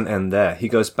doesn't end there. He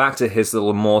goes back to his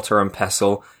little mortar and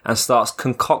pestle and starts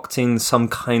concocting some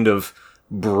kind of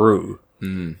brew.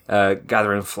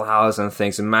 Gathering flowers and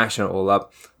things and mashing it all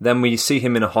up. Then we see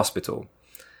him in a hospital.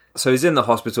 So he's in the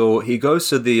hospital. He goes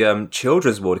to the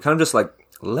children's ward. He kind of just like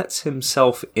lets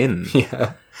himself in.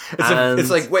 Yeah. It's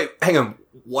like, wait, hang on.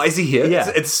 Why is he here?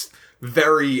 Yeah. It's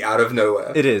very out of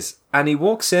nowhere. It is. And he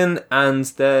walks in and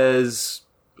there's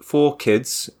 4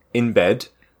 kids in bed,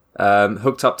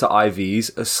 hooked up to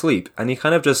IVs, asleep. And he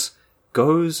kind of just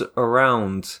goes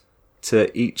around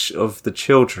to each of the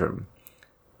children,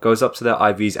 goes up to their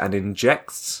IVs and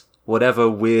injects whatever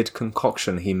weird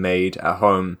concoction he made at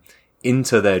home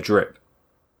into their drip.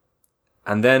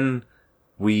 And then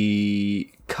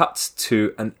we cut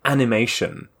to an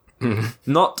animation.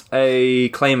 Not a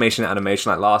claymation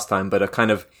animation like last time, but a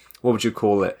kind of, what would you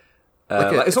call it?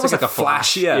 It's almost like a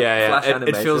flash. Yeah. Flash It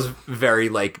animation. feels very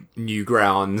like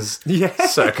Newgrounds. Yeah.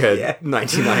 Circa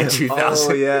 99,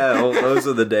 2000. Oh yeah, those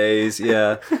are the days.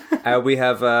 Yeah, we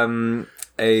have like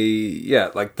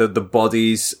the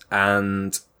bodies,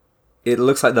 and it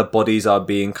looks like the bodies are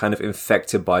being kind of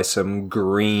infected by some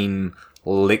green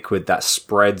liquid that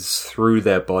spreads through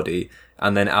their body,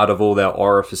 and then out of all their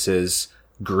orifices,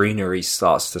 greenery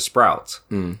starts to sprout.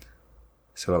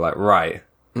 So we're like, right,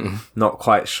 not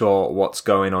quite sure what's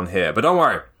going on here, but don't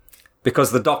worry,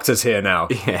 because the doctor's here now.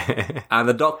 Yeah. And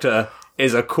the doctor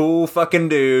is a cool fucking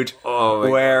dude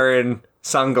wearing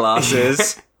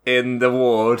sunglasses in the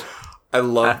ward. I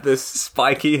love this.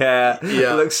 Spiky hair.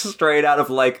 Yeah. Looks straight out of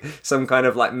like some kind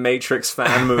of like Matrix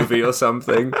fan movie or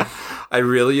something. I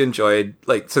really enjoyed,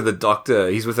 like, so the doctor,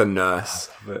 he's with a nurse,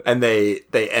 and they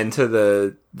enter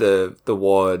the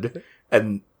ward,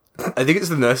 and I think it's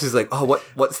the nurse who's like, oh,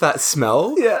 what's that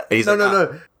smell? Yeah. And he's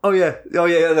No. Oh yeah.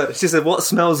 No. She said, what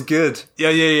smells good?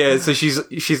 Yeah. So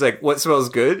she's like, what smells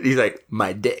good? And he's like,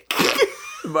 my dick.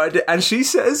 And she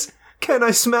says, can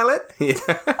I smell it?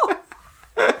 Yeah.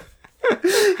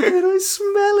 Can I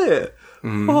smell it?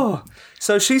 Oh.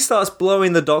 So she starts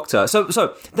blowing the doctor.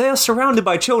 So they are surrounded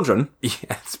by children. Yeah,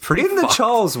 it's pretty in the fucked.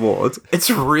 child's ward. It's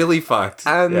really fucked.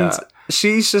 And yeah.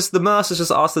 the nurse has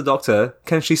just asked the doctor,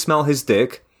 can she smell his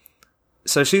dick?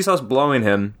 So she starts blowing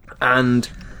him, and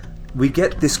we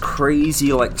get this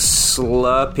crazy, like,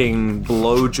 slurping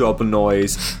blowjob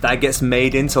noise that gets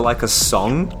made into, like, a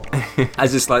song.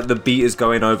 As it's, like, the beat is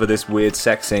going over this weird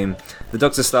sex scene. The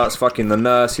doctor starts fucking the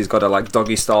nurse. He's got her, like,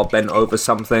 doggy-style bent over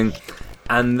something.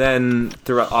 And then,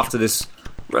 after this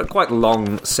quite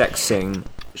long sex scene,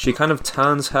 she kind of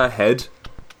turns her head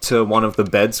to one of the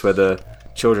beds where the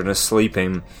children are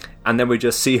sleeping. And then we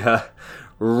just see her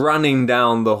running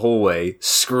down the hallway,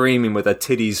 screaming with her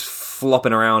titties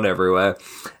flopping around everywhere.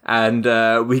 And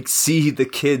we see the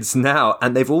kids now,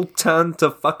 and they've all turned to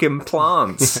fucking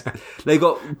plants. They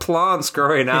got plants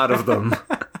growing out of them.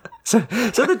 So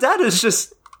the dad has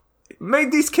just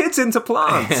made these kids into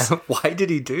plants. Why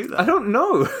did he do that? I don't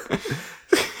know.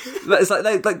 It's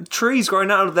like trees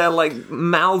growing out of their like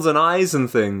mouths and eyes and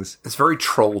things. It's very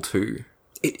Troll 2.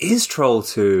 It is Troll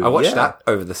 2. I watched that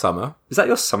over the summer. Is that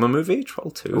your summer movie,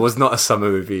 Troll 2? It was not a summer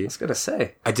movie. I was gonna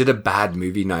say. I did a bad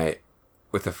movie night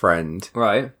with a friend.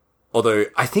 Right. Although,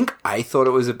 I think I thought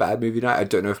it was a bad movie night. I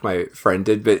don't know if my friend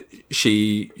did, but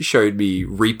she showed me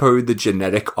Repo the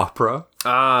Genetic Opera.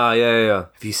 Ah, yeah.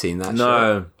 Have you seen that No.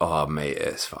 show? Oh, mate,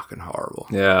 it's fucking horrible.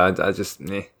 Yeah, I just...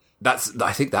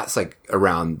 I think that's like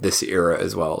around this era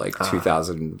as well, like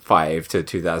 2005 to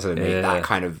 2008, that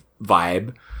kind of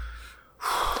vibe.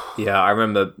 Yeah, I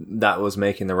remember that was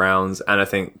making the rounds, and I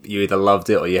think you either loved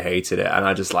it or you hated it, and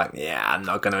I just like, I'm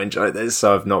not going to enjoy this,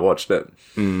 so I've not watched it.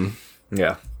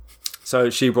 Yeah.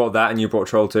 So she brought that, and you brought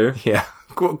Troll 2? Yeah,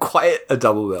 quite a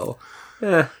double bill.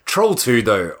 Yeah. Troll 2,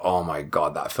 though, oh my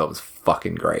god, that film's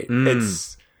fucking great.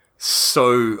 It's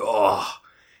so...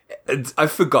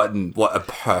 I've forgotten what a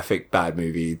perfect bad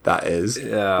movie that is.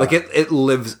 Yeah. Like, it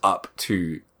lives up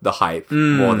to the hype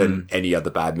more than any other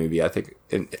bad movie, I think.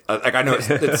 Like, I know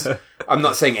it's I'm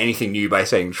not saying anything new by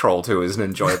saying Troll 2 is an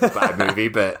enjoyable bad movie,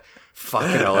 but fucking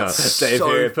hell, it's Dave so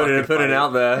here, fucking put it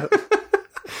out there.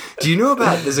 Do you know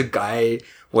about, there's a guy,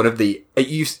 one of the,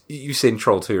 you've seen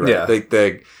Troll 2, right?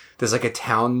 Yeah. There's like a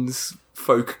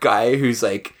townsfolk guy who's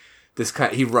like, this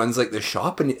kind, he runs like the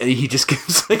shop and he just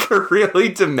gives like a really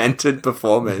demented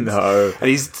performance. No. And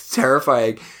he's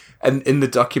terrifying. And in the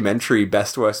documentary,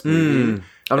 Best Worst Movie,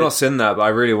 I've not seen that, but I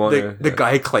really want to. the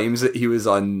guy claims that he was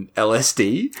on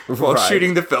LSD while Right.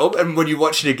 shooting the film, and when you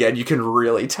watch it again, you can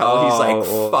really tell he's like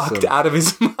awesome. fucked out of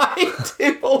his mind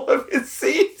in all of his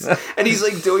scenes, and he's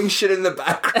like doing shit in the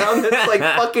background that's like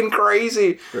fucking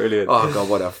crazy. Brilliant. Oh god,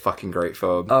 what a fucking great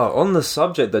film. Oh, on the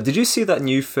subject though, did you see that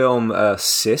new film,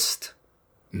 Cyst?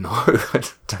 No, I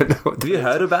don't know. Have you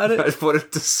heard about it? What a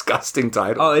disgusting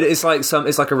title. Oh, it's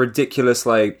like a ridiculous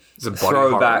like a body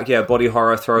throwback, horror. body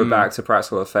horror throwback to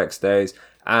practical effects days,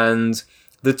 and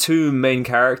the two main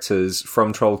characters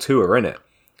from Troll 2 are in it.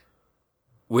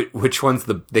 Which one's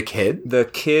the kid? The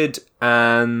kid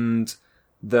and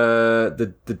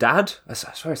the dad. I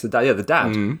swear it's the dad. Yeah, the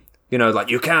dad. You know, like,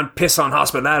 you can't piss on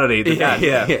hospitality. The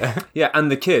dad. Yeah, and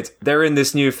the kid. They're in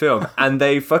this new film, and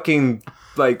they fucking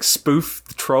like spoof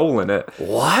the Troll in it.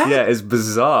 What? Yeah, it's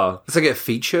bizarre. It's like a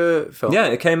feature film. Yeah,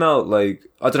 it came out like,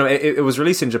 I don't know. It was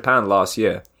released in Japan last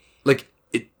year. Like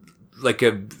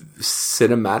a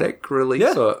cinematic release.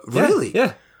 Yeah, Or, really?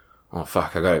 Yeah. Oh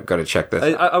fuck! I gotta check this.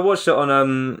 I watched it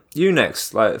on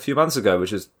Unext like a few months ago,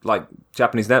 which is like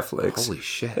Japanese Netflix. Holy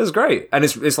shit! It was great, and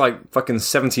it's like fucking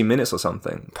 70 minutes or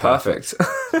something. Perfect.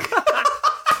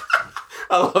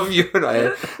 I love you and I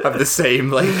have the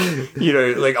same like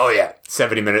like, oh yeah,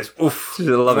 70 minutes. Oof,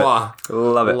 Love it. Mwah.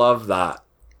 Love it. Love that.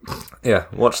 Yeah,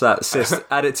 watch that. Sis,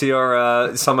 add it to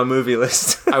your summer movie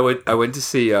list. I went to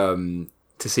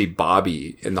see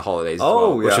Barbie in the holidays as Oh,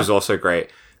 well, which yeah. was also great.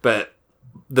 But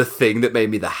the thing that made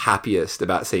me the happiest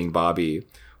about seeing Barbie,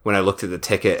 when I looked at the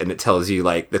ticket and it tells you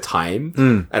like the time,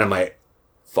 and I'm like,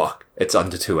 fuck, it's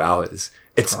under 2 hours.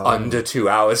 It's under 2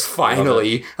 hours.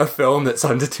 Finally, a film that's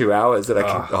under 2 hours that I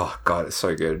can. Oh god, it's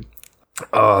so good.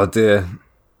 Oh dear.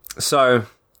 So,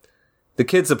 the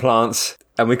kids are plants,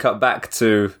 and we cut back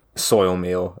to soil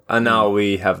meal, and now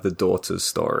we have the daughter's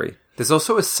story. There's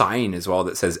also a sign as well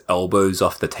that says elbows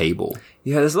off the table.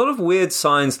 Yeah, there's a lot of weird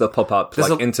signs that pop up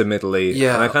intermittently,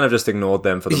 and I kind of just ignored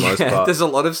them for the most part. There's a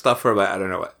lot of stuff where I don't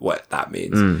know what that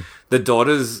means. The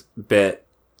daughter's bit,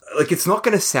 like, it's not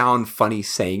going to sound funny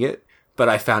saying it, but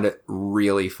I found it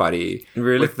really funny.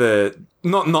 Really? With the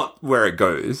not where it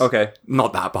goes. Okay.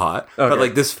 Not that part. But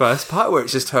like this first part where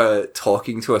it's just her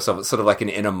talking to herself. It's sort of like an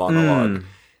inner monologue.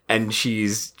 And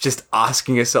she's just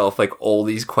asking herself like all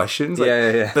these questions. Like,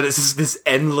 Yeah. But it's just this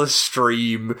endless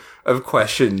stream of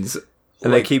questions.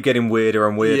 And they keep getting weirder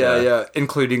and weirder. Yeah.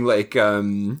 Including like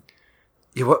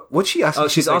what's she asking? Oh,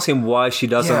 she's asking why she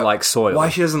doesn't like soil. Why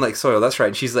she doesn't like soil, that's right.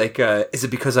 And she's like, is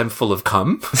it because I'm full of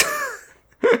cum?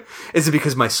 is it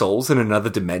because my soul's in another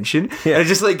dimension? Yeah. And it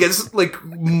just like gets like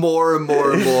more and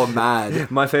more and more mad.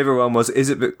 My favorite one was, is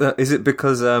it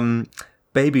because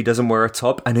Baby doesn't wear a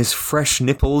top and his fresh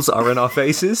nipples are in our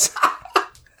faces?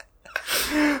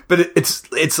 But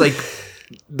it's like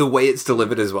the way it's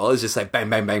delivered as well is just like bang,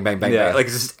 bang, bang, bang, bang, bang. Like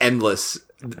it's just endless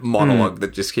monologue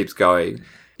that just keeps going.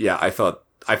 Yeah, I found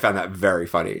that very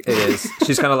funny. It is.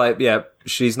 She's kind of like,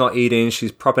 she's not eating.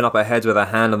 She's propping up her head with her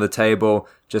hand on the table,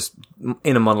 just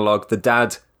in a monologue. The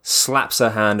dad slaps her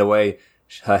hand away.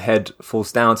 Her head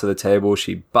falls down to the table.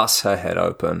 She busts her head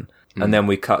open. And then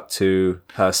we cut to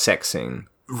her sexing.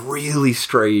 Really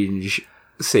strange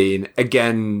scene.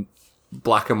 Again,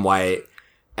 black and white.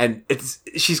 And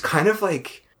she's kind of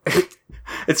like,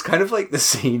 it's kind of like the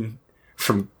scene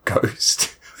from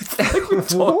Ghost.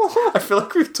 I feel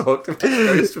like we've talked about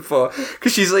Ghost before.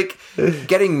 Because she's like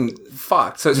getting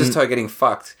fucked. So it's just her getting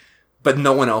fucked. But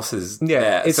no one else is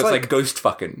there. It's like ghost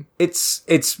fucking. It's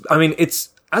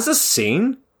as a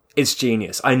scene, it's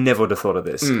genius. I never would have thought of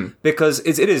this. Because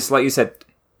it is, like you said,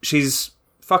 she's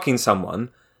fucking someone,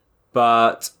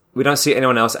 but we don't see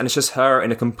anyone else, and it's just her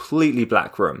in a completely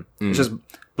black room. It's just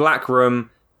black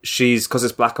room. Because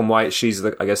it's black and white, she's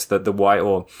the white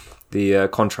or the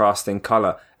contrasting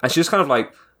color. And she's just kind of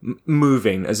like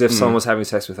moving as if someone was having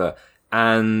sex with her.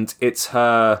 And it's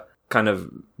her kind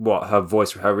of, her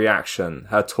voice, her reaction,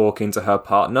 her talking to her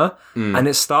partner. And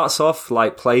it starts off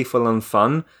like playful and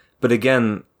fun, but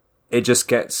again, it just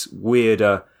gets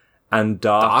weirder and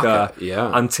darker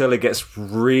until it gets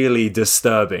really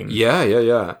disturbing.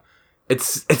 Yeah.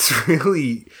 It's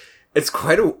really, it's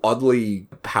quite an oddly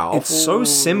powerful. It's so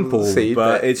simple,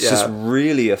 but it's just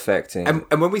really affecting. And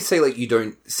when we say like you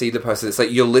don't see the person, it's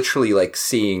like you're literally like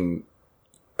seeing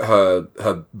her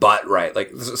butt, right?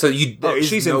 Like so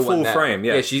she's in full frame.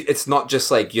 Yeah, it's not just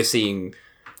like you're seeing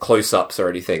close-ups or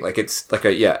anything. Like it's like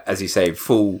as you say,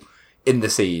 full in the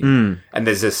scene, and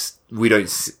there's this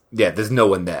there's no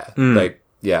one there. Like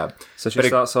so she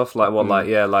starts off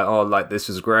like this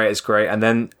is great, it's great, and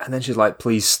then she's like,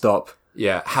 please stop.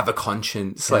 Have a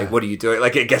conscience. Like, what are you doing?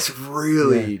 Like, it gets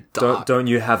really dark. Don't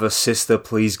you have a sister?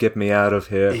 Please get me out of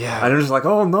here. And I'm just like,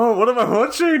 oh no, what am I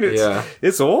watching?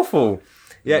 It's awful.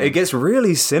 It gets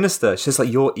really sinister. It's just like,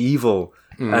 you're evil,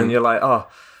 and you're like,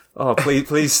 oh,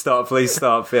 please stop, please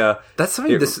stop. Yeah, that's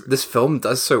something this film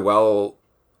does so well,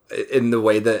 in the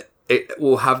way that it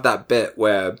will have that bit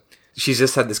where she's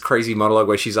just had this crazy monologue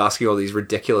where she's asking all these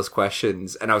ridiculous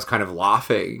questions, and I was kind of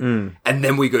laughing. And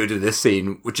then we go to this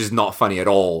scene, which is not funny at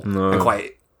all, and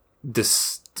quite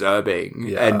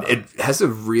disturbing. And it has a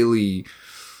really,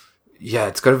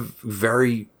 it's got a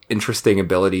very interesting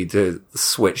ability to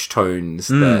switch tones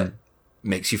that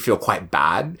makes you feel quite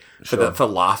bad for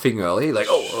laughing early. Like,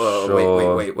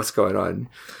 wait, what's going on?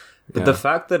 But the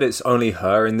fact that it's only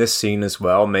her in this scene as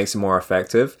well makes it more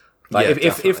effective. Like,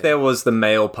 if there was the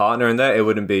male partner in there, it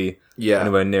wouldn't be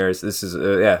anywhere near as this is.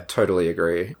 Totally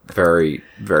agree. Very,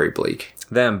 very bleak.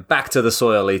 Then back to the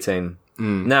soil eating.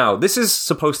 Now, this is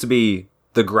supposed to be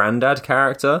the granddad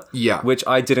character, which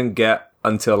I didn't get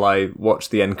until I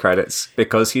watched the end credits,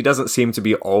 because he doesn't seem to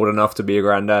be old enough to be a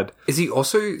granddad. Is he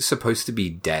also supposed to be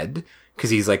dead?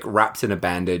 Because he's like wrapped in a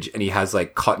bandage and he has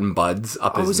like cotton buds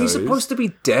up his nose. Was he supposed to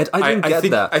be dead? I didn't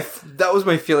get that. That was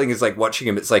my feeling, is like watching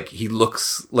him, it's like he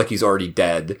looks like he's already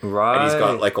dead. Right. And he's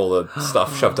got like all the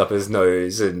stuff shoved up his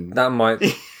nose, and that might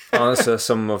answer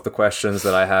some of the questions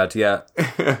that I had. Yeah.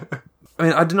 I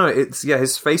mean, I don't know. It's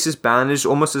his face is bandaged,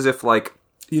 almost as if like,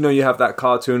 you have that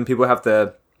cartoon, people have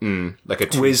their like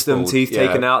a wisdom teeth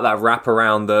taken out that wrap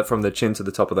around from the chin to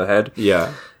the top of the head.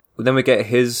 Yeah. But then we get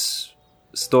his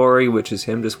story, which is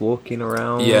him just walking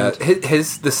around.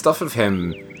 The stuff of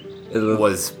him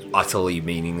was utterly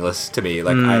meaningless to me.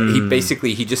 Like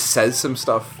he just says some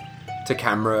stuff to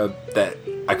camera that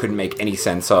I couldn't make any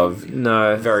sense of.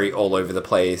 No, very all over the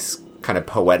place, kind of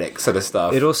poetic sort of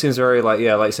stuff. It all seems very like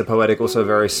you said, poetic, also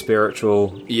very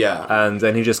spiritual. And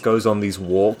then he just goes on these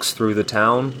walks through the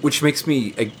town, which makes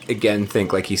me again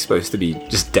think like he's supposed to be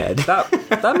just dead.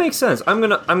 That makes sense. I'm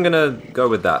gonna go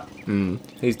with that.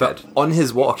 He's dead. On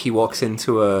his walk, he walks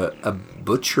into a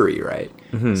butchery, right?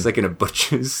 It's like in a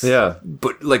butcher's.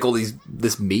 But like all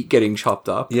this meat getting chopped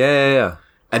up. Yeah.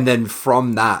 And then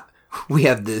from that, we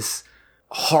have this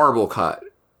horrible cut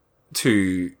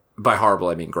to, by horrible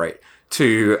I mean great,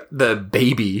 to the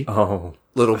baby,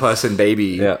 little person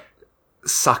baby,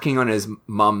 sucking on his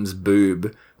mum's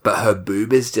boob, but her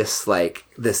boob is just like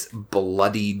this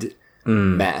bloodied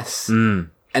mess. And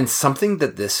something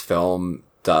that this film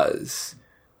does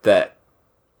that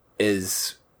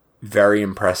is very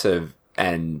impressive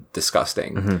and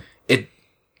disgusting.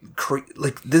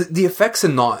 like the effects are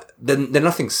not they're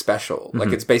nothing special. Like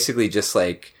it's basically just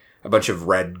like a bunch of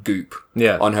red goop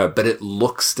on her, but it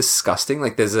looks disgusting.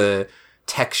 Like there's a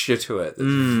texture to it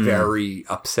that's very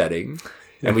upsetting.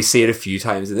 And we see it a few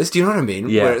times in this. Do you know what I mean?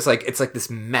 Yeah. Where it's like this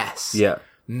mess. Yeah.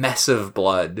 Mess of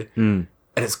blood. And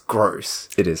it's gross.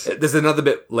 It is. There's another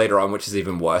bit later on which is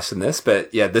even worse than this,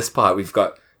 but yeah, this part we've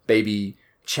got baby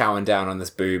chowing down on this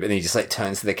boob, and then he just like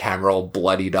turns to the camera all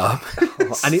bloodied up.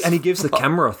 And he gives the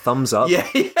camera a thumbs up. Yeah.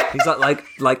 He's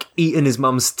like eating his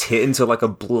mum's tit into like a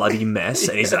bloody mess,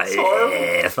 and he's like,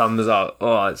 thumbs up.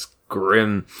 Oh, it's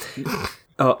grim.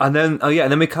 And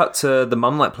then we cut to the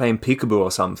mum like playing peekaboo or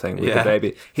something with the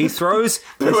baby. He throws.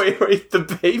 Wait,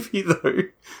 the baby though.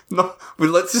 No,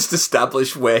 well, let's just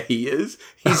establish where he is.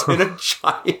 He's in a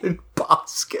giant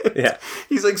basket. Yeah.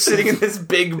 He's like sitting in this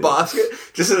big basket,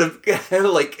 just sort of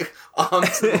like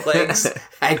arms and legs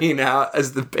hanging out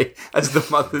as the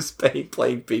mother's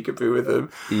playing peekaboo with him.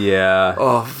 Yeah.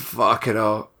 Oh, fuck it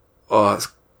all. Oh,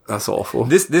 that's awful.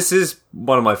 This is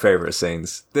one of my favorite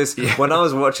scenes. When I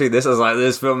was watching this, I was like,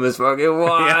 this film is fucking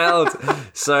wild.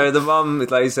 So the mum,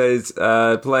 like he says,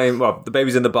 playing, well, the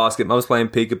baby's in the basket, mum's playing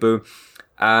peekaboo,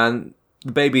 and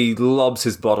the baby lobs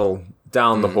his bottle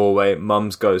down the hallway.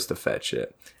 Mum's goes to fetch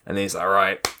it. And he's like,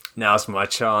 right, now's my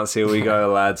chance. Here we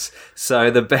go, lads. So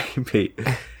the baby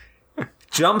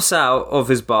jumps out of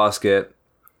his basket,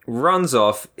 runs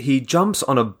off. He jumps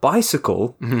on a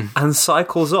bicycle and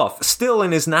cycles off, still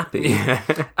in his nappy.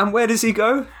 Yeah. And where does he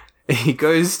go? He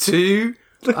goes to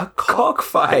a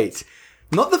cockfight.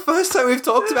 Not the first time we've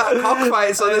talked about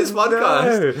cockfights on this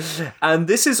podcast. No. And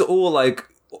this is all like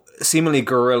seemingly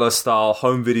guerrilla style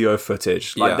home video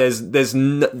footage. Like there's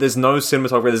no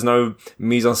cinematography, there's no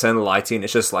mise en scène lighting.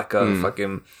 It's just like a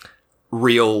fucking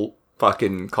real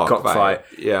fucking cockfight.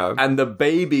 Yeah. And the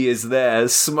baby is there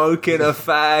smoking a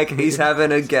fag. He's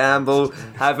having a gamble,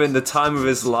 having the time of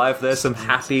his life. There's some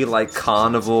happy like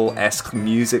carnival-esque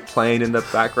music playing in the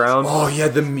background. Oh yeah,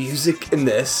 the music in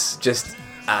this just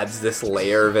adds this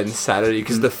layer of insanity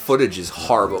because the footage is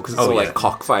horrible because it's all like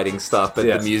cockfighting stuff, but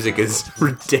the music is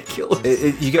ridiculous.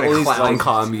 You get all these clown like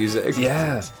car music.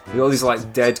 Yeah, you got all these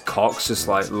like dead cocks just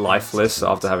like lifeless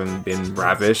after having been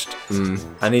ravished,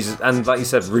 and like you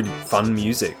said, really fun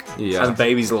music. Yeah, and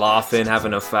baby's laughing,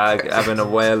 having a fag, having a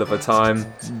whale of a time.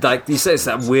 Like you said, it's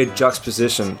that weird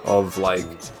juxtaposition of like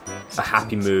a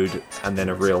happy mood and then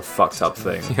a real fucked up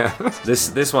thing. Yeah,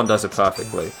 this one does it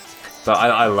perfectly. But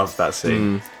I love that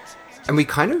scene. And we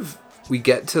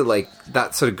get to like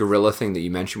that sort of gorilla thing that you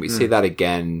mentioned. We see that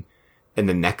again in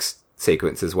the next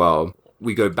sequence as well.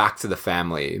 We go back to the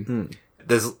family.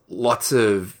 There's lots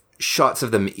of shots of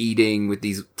them eating with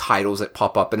these titles that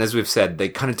pop up. And as we've said, they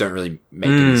kind of don't really make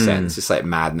any sense. It's like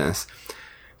madness.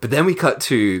 But then we cut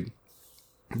to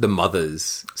the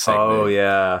mother's segment. Oh,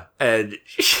 yeah. And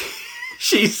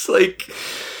she's like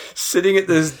sitting at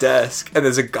this desk and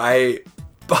there's a guy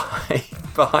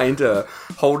behind her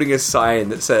holding a sign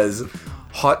that says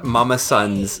Hot Mama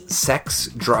Son's Sex,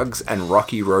 Drugs and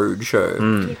Rocky Road Show.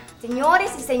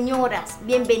 Señores y señoras,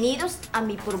 bienvenidos a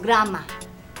mi programa.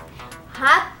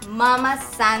 Hot Mama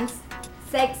Son's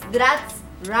Sex, Drugs,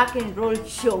 Rock and Roll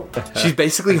Show. She's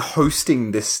basically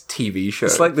hosting this TV show.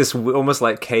 It's like this almost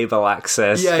like cable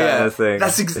access kind of thing.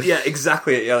 That's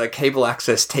exactly it. Yeah, like cable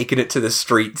access taking it to the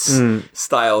streets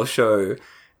style show.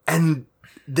 And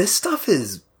this stuff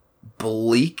is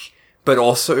bleak, but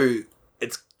also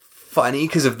it's funny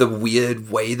because of the weird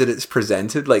way that it's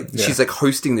presented. Like she's like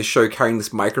hosting the show, carrying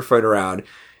this microphone around,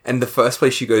 and the first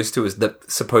place she goes to is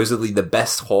supposedly the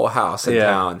best whorehouse in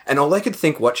town. And all I could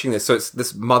think watching this, so it's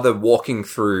this mother walking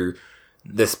through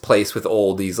this place with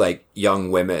all these like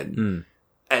young women.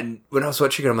 And when I was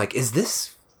watching it, I'm like, is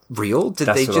this real? Did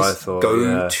they just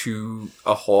go to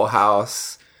a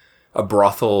whorehouse, a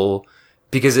brothel?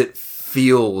 Because it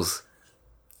feels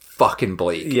fucking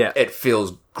bleak. Yeah. It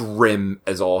feels grim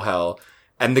as all hell.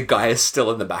 And the guy is still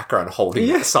in the background holding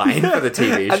the sign for the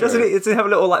TV show. And doesn't it have a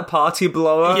little like party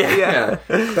blower? Yeah.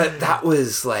 But that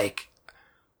was like,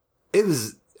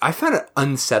 I found it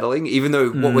unsettling, even though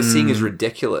what we're seeing is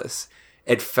ridiculous.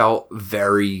 It felt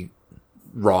very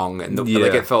wrong. And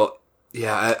like it felt,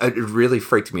 it really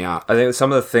freaked me out. I think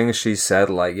some of the things she said,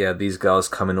 like, these girls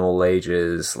come in all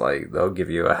ages, like, they'll give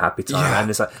you a happy time. Yeah. And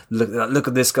it's like, look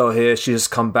at this girl here. She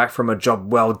just come back from a job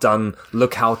well done.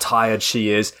 Look how tired she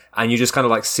is. And you just kind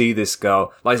of like see this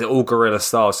girl, like, it's all guerrilla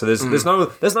style. So there's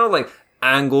no like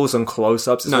angles and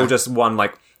close-ups. It's all just one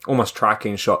like almost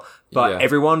tracking shot. But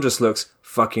everyone just looks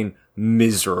fucking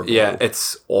miserable. Yeah,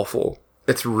 it's awful.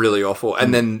 It's really awful.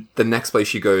 And then the next place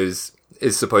she goes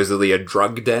is supposedly a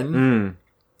drug den.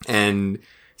 And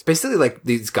It's basically like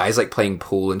these guys like playing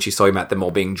pool, and she's talking about them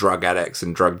all being drug addicts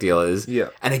and drug dealers. Yeah.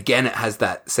 And again, it has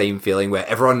that same feeling where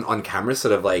everyone on camera is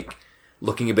sort of like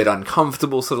looking a bit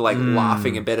uncomfortable, sort of like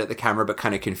laughing a bit at the camera, but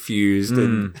kind of confused.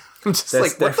 And I'm just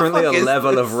There's like, what definitely the fuck a is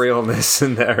level this? of realness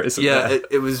in there, isn't Yeah, there?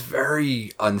 it was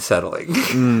very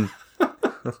unsettling.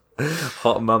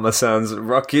 Hot Mama sounds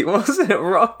rocky. What was it?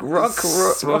 Rock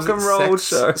and roll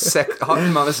show.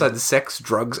 Hot Mama said sex,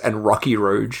 drugs, and rocky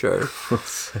road show.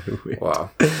 So weird.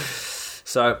 Wow.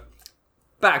 So,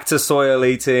 back to soil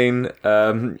eating.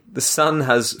 The son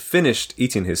has finished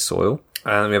eating his soil,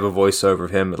 and we have a voiceover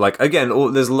of him. Like, again,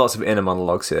 there's lots of inner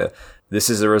monologues here. This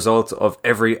is a result of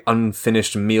every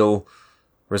unfinished meal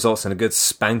results in a good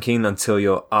spanking until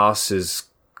your ass is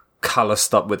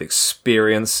calloused up with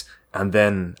experience, and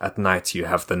then at night you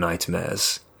have the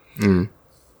nightmares.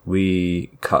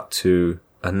 We cut to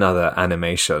another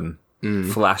animation.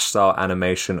 Flash style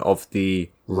animation of the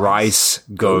rice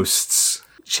ghosts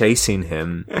chasing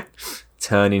him,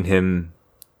 turning him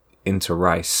into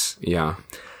rice. Yeah.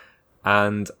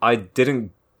 And I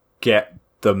didn't get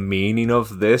the meaning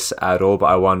of this at all, but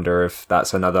I wonder if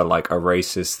that's another like a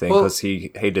racist thing because he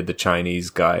hated the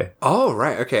Chinese guy. Oh,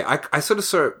 right. Okay. I sort of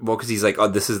saw it more because he's like, oh,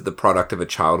 this is the product of a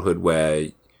childhood where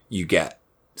you get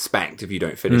spanked if you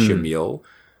don't finish your meal.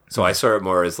 So I saw it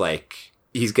more as like,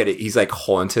 he's like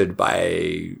haunted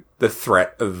by the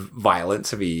threat of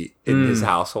violence in his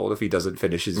household if he doesn't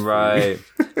finish his food. Right.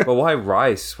 But why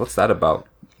rice? What's that about?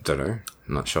 Don't know.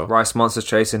 I'm not sure. Rice monsters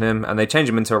chasing him, and they change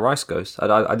him into a rice ghost.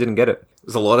 I didn't get it.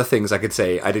 There's a lot of things I could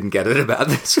say I didn't get it about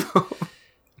this film.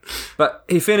 But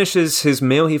he finishes his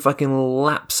meal, he fucking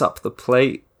laps up the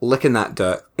plate. Licking that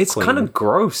dirt. It's clean. kind of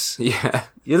gross. Yeah.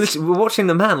 We're watching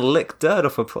the man lick dirt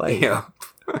off a plate. Yeah.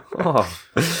 Oh.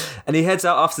 And he heads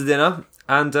out after dinner,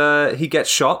 and he gets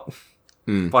shot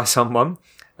by someone,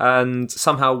 and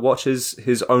somehow watches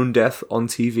his own death on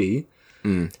TV.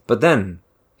 But then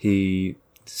he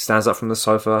stands up from the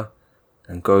sofa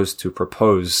and goes to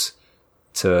propose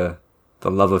to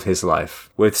the love of his life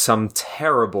with some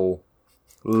terrible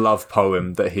love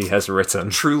poem that he has written.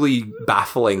 Truly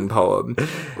baffling poem.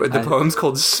 The poem's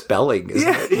called Spelling, isn't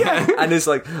it? Yeah. And it's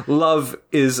like, love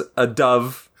is a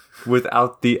dove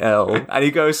without the L. And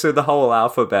he goes through the whole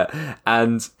alphabet,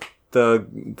 and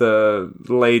the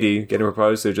lady getting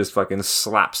proposed to just fucking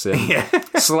slaps him.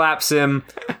 Slaps him,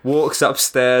 walks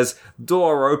upstairs,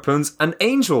 door opens, an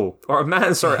angel, or a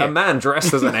man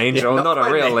dressed as an angel, not a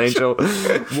real angel,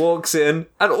 walks in,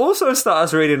 and also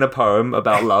starts reading a poem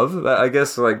about love. I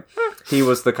guess, like, he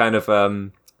was the kind of,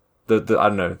 the I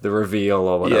don't know, the reveal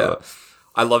or whatever. Yeah.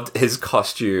 I loved his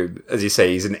costume. As you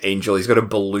say, he's an angel. He's got a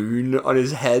balloon on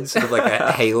his head, sort of like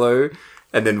a halo,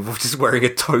 and then just wearing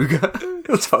a toga.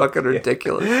 It's fucking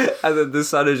ridiculous. And then the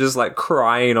son is just like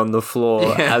crying on the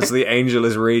floor as the angel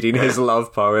is reading his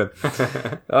love poem.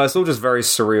 It's all just very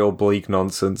surreal, bleak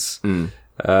nonsense.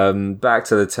 Back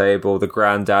to the table. The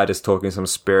granddad is talking some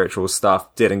spiritual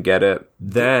stuff. Didn't get it.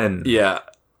 Then. Yeah.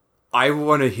 I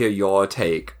want to hear your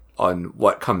take on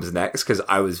what comes next, because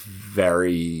I was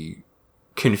very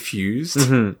confused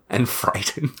and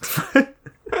frightened.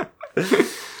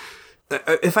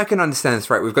 If I can understand this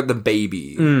right, we've got the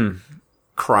baby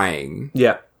crying.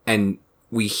 Yeah. And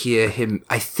we hear him,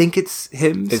 I think it's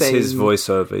him It's saying, his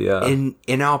voiceover, yeah.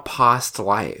 in our past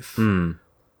life,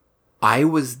 I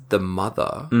was the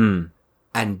mother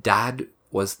and dad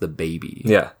was the baby.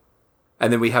 Yeah.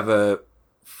 And then we have a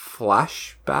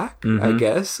flashback, I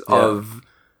guess, of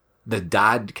the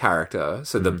dad character.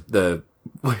 So the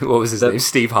what was his name?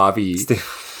 Steve Harvey.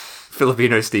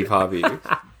 Filipino Steve Harvey.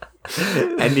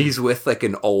 And he's with like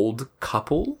an old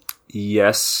couple.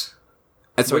 Yes.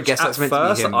 And so Which I guess that's at meant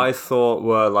first to be him. I thought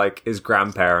were like his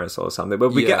grandparents or something. But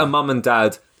we get Yeah. a mum and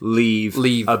dad leave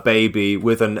a baby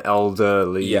with an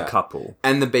elderly couple.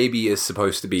 And the baby is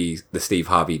supposed to be the Steve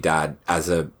Harvey dad as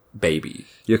a baby.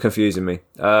 You're confusing me.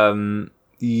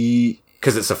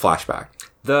 Because it's a flashback.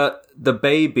 The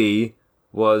baby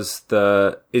is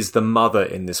the mother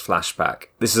in this flashback.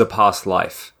 This is a past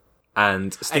life.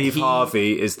 And Steve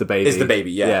Harvey is the baby. Is the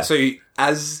baby, yeah. So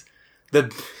as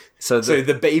the... So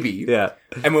the baby... Yeah.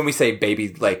 And when we say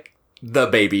baby, like, the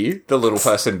baby, the little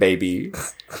person baby,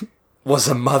 was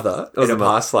a mother in a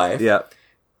past life. Yeah.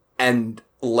 And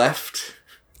left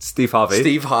Steve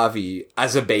Harvey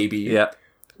as a baby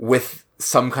with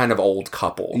some kind of old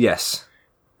couple. Yes.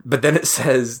 But then it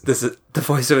says, the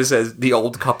voiceover says, the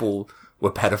old couple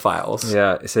were pedophiles.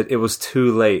 Yeah, it said, it was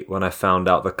too late when I found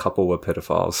out the couple were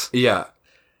pedophiles. Yeah.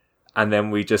 And then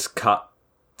we just cut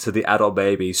to the adult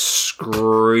baby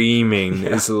screaming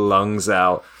his lungs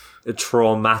out. A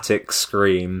traumatic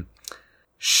scream.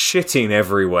 Shitting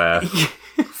everywhere.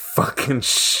 fucking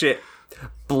shit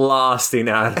blasting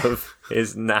out of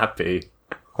his nappy.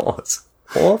 Oh, it's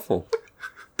awful.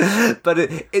 But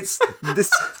it's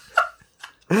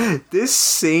this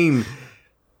scene.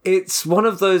 It's one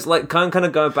of those, like, kind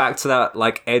of go back to that,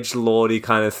 like, edgelordy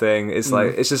kind of thing. It's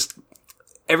like, it's just,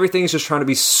 everything's just trying to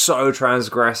be so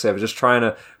transgressive, just trying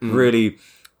to really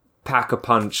pack a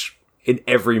punch in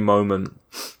every moment.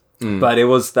 But it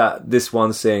was this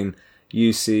one scene,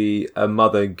 you see a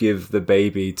mother give the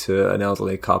baby to an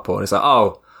elderly couple, and it's like,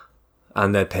 oh,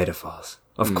 and they're pedophiles.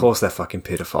 Of course they're fucking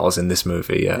pedophiles in this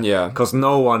movie, yeah. Yeah. Because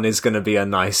no one is going to be a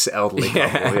nice elderly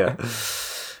couple,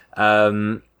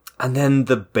 yeah. And then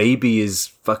the baby is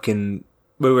fucking...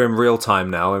 We're in real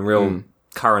time now, in real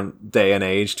current day and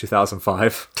age,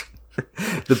 2005.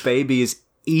 The baby is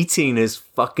eating his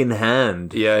fucking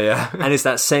hand. Yeah. And it's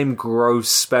that same gross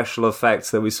special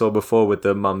effect that we saw before with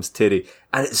the mum's titty.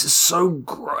 And it's just so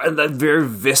gross and very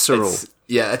visceral.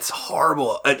 It's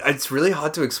horrible. It's really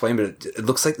hard to explain, but it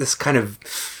looks like this kind of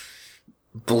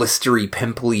blistery,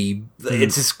 pimply...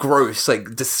 It's just gross,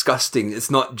 like, disgusting.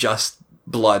 It's not just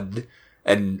blood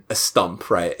and a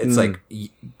stump, right? It's like,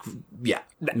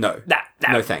 no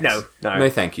thanks. No,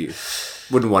 thank you.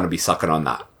 Wouldn't want to be sucking on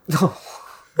that.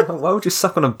 Why would you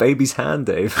suck on a baby's hand,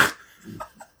 Dave?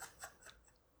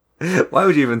 Why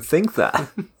would you even think that?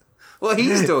 Well,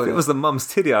 he's doing If it was the mum's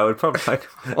titty, I would probably,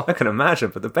 I can imagine,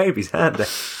 but the baby's hand,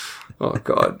 Dave. Oh,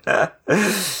 God.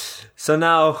 So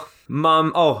now,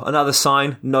 mum, another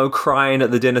sign, no crying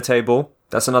at the dinner table.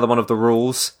 That's another one of the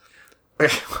rules.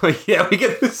 Yeah, we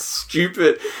get this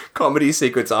stupid comedy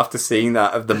sequence after seeing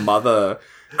that of the mother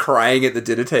crying at the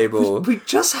dinner table. We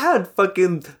just had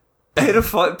fucking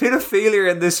pedophilia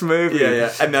in this movie.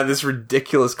 Yeah. And now this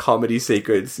ridiculous comedy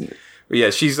sequence. Yeah,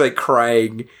 she's like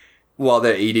crying while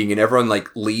they're eating, and everyone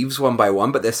like leaves one by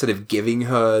one, but they're sort of giving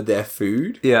her their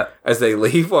food. Yeah. As they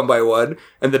leave one by one,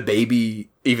 and the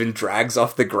baby even drags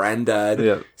off the granddad.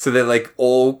 Yeah. So they're like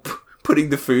all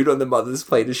putting the food on the mother's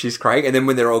plate as she's crying, and then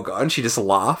when they're all gone, she just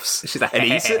laughs. She's like, and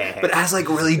eats it, but it has like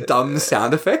really dumb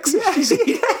sound effects. She's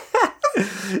eating.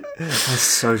 That's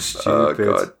so stupid. Oh,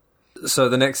 God. So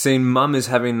the next scene, mum is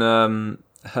having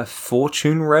her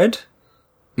fortune read.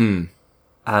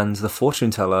 And the fortune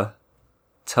teller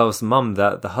tells mum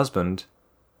that the husband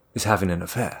is having an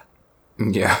affair.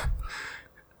 Yeah.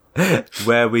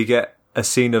 Where we get a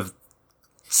scene of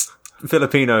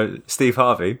Filipino Steve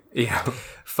Harvey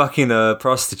fucking a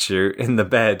prostitute in the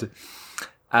bed.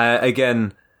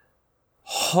 Again,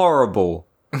 horrible,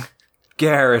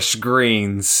 garish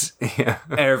greens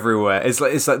everywhere. It's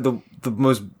like the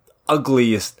most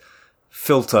ugliest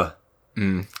filter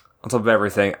on top of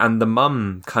everything. And the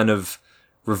mum kind of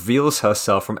reveals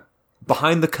herself from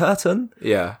behind the curtain.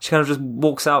 Yeah. She kind of just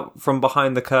walks out from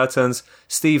behind the curtains.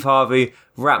 Steve Harvey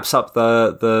wraps up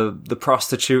the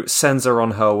prostitute, sends her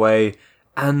on her way,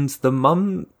 and the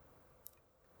mum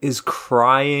is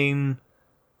crying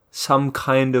some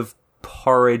kind of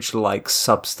porridge-like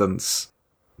substance.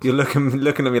 You're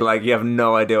looking at me like you have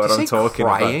no idea what I'm talking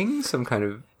crying? about. Some kind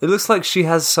of... It looks like she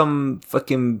has some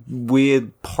fucking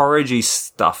weird porridgey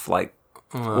stuff, like,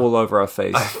 all over her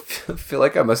face. I feel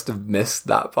like I must have missed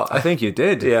that part. I think you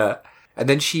did. Yeah. And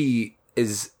then she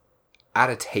is at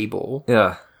a table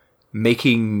Yeah.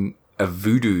 making a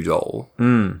voodoo doll.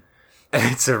 And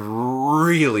it's a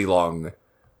really long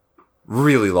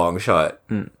shot.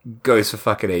 Goes for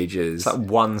fucking ages. It's like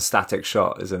one static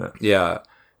shot, isn't it? Yeah.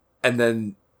 And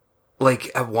then,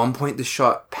 like, at one point the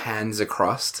shot pans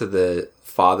across to the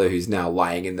father who's now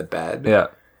lying in the bed. Yeah.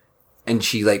 And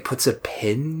she, like, puts a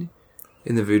pin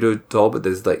in the voodoo doll, but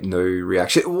there's, like, no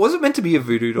reaction. It wasn't meant to be a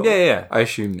voodoo doll. Yeah. I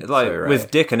assume Like, so, right?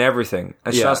 with dick and everything.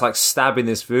 And she Yeah. starts, like, stabbing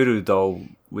this voodoo doll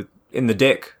in the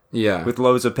dick. Yeah. With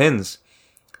loads of pins.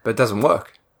 But it doesn't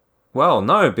work. Well,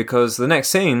 no, because the next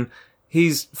scene,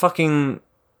 he's fucking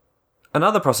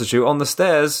another prostitute on the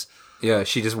stairs Yeah,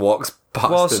 she just walks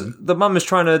past whilst him. the mum is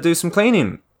trying to do some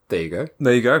cleaning. There you go.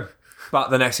 There you go. But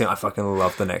the next scene, I fucking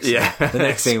love the next scene. Yeah, The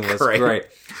next scene was great.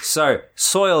 So,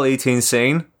 soil eating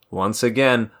scene, once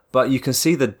again, but you can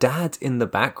see the dad in the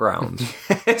background.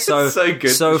 So good.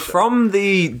 So from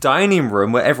the dining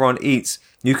room where everyone eats,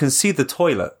 you can see the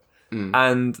toilet.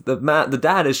 And the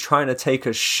dad is trying to take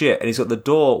a shit, and he's got the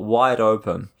door wide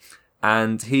open,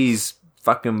 and he's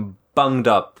fucking bunged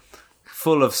up,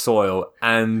 full of soil,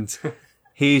 and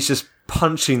he's just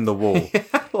punching the wall.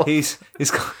 He's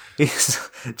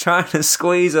trying to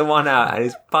squeeze one out, and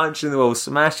he's punching the wall,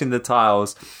 smashing the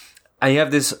tiles, and you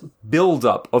have this build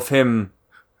up of him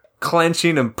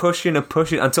clenching and pushing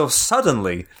until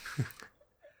suddenly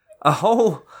a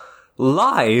whole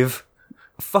live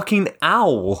fucking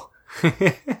owl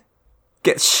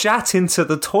gets shat into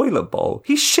the toilet bowl.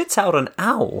 He shits out an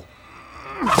owl.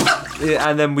 Yeah,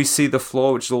 and then we see the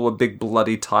floor, which is all a big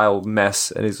bloody tile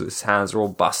mess, and his hands are all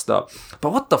bust up.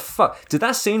 But what the fuck? Did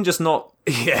that scene just not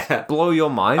blow your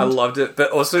mind? I loved it,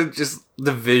 but also just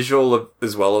the visual of,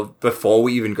 as well, of before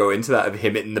we even go into that, of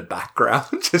him in the background,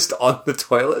 just on the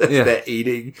toilet as they're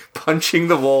eating, punching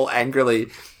the wall angrily.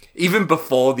 Even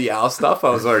before the owl stuff, I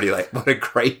was already like, what a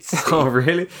great scene. Oh,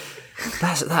 really?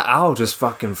 That owl just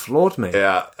fucking floored me.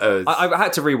 Yeah. I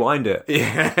had to rewind it.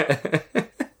 Yeah.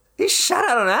 He shut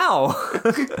out an owl.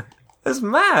 That's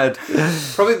mad.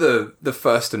 Probably the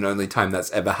first and only time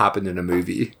that's ever happened in a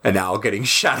movie. An owl getting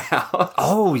shut out.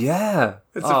 Oh, yeah.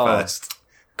 It's a first.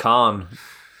 Khan.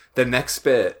 The next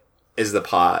bit is the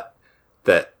part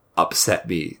that upset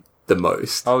me the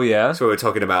most. Oh, yeah? So we're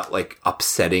talking about, like,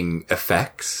 upsetting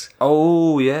effects.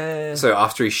 Oh, yeah. So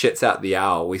after he shits out the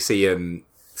owl, we see him,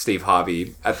 Steve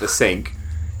Harvey, at the sink,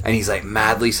 and he's, like,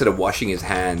 madly sort of washing his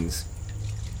hands.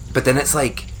 But then it's,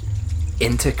 like,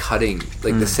 intercutting,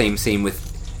 like, the same scene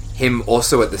with him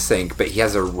also at the sink, but he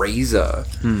has a razor,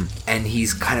 and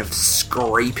he's kind of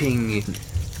scraping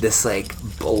this, like,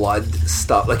 blood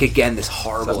stuff. Like, again, this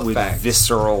horrible with effect.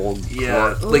 Visceral.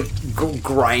 Yeah, like,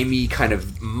 grimy kind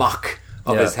of muck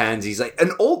of his hands. He's like,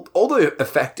 and all the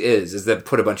effect is they've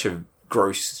put a bunch of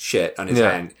gross shit on his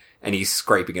hand, and he's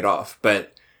scraping it off.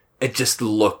 But it just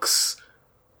looks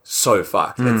so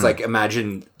fucked. It's like,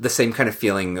 imagine the same kind of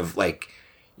feeling of, like,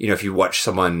 you know, if you watch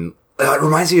someone, it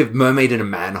reminds me of Mermaid in a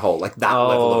Manhole, like that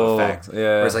level of effect.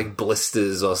 Yeah. Where it's like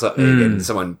blisters or something, and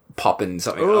someone popping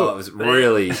something. Oh, it was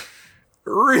really,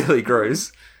 really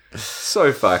gross.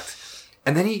 So fucked.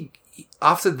 And then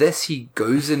after this, he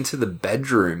goes into the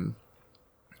bedroom.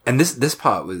 And this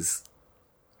part was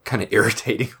kind of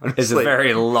irritating, honestly. It's a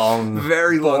very long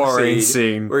boring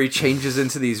scene. Where he changes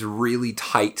into these really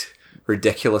tight,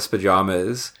 ridiculous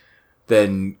pajamas,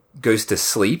 then goes to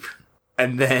sleep,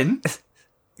 and then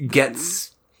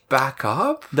gets back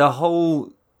up. The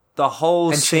whole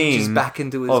and changes scene back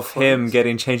into his of clothes. him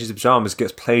getting changed into pajamas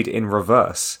gets played in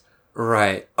reverse.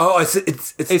 Right. Oh,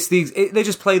 They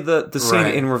just played the scene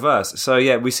Right. in reverse. So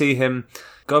yeah, we see him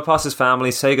go past his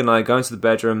family, say goodnight, go into the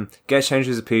bedroom, get changed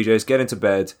into his PJs, get into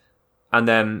bed, and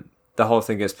then the whole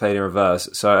thing gets played in reverse.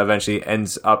 So eventually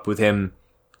ends up with him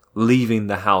leaving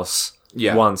the house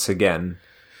once again.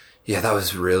 Yeah, that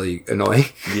was really annoying.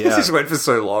 Yeah. It just went for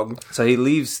so long. So he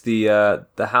leaves the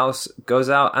house, goes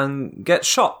out and gets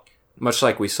shot. Much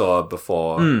like we saw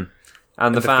before.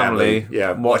 And the family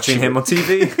watching him on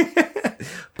TV.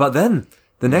 But then,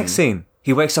 the next scene,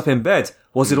 he wakes up in bed.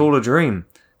 Was it all a dream?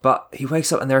 But he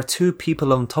wakes up and there are two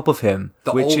people on top of him.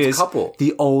 The old is couple.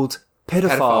 The old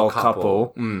pedophile couple.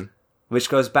 couple. Which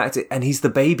goes back to... And he's the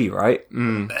baby, right?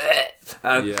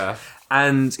 Yeah.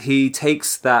 And he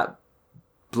takes that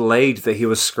blade that he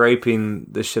was scraping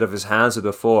the shit off his hands with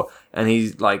before, and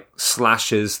he, like,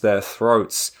 slashes their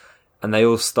throats. And they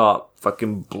all start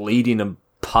fucking bleeding and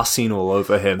pussing all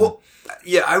over him. Well,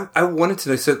 yeah, I wanted to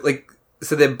know. So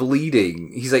they're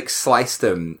bleeding. He's like sliced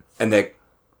them, and they're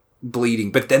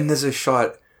bleeding. But then there's a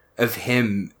shot of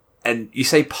him, and you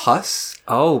say pus.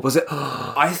 Oh, was it?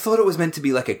 I thought it was meant to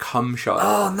be like a cum shot.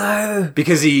 Oh no!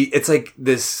 Because it's like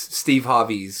this Steve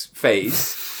Harvey's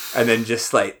face, and then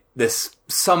just like this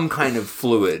some kind of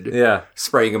fluid,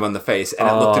 spraying him on the face, and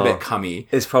it looked a bit cummy.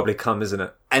 It's probably cum, isn't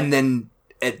it? And then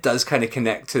it does kind of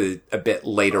connect to a bit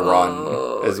later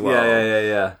on as well.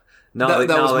 Yeah. Now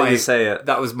that you say it.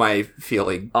 That was my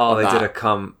feeling. Oh, they did a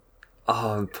cum.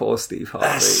 Oh, poor Steve Harvey.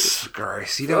 That's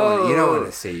gross. You don't want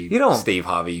to see Steve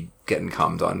Harvey getting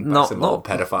cummed on by some old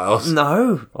pedophiles.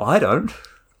 No, I don't.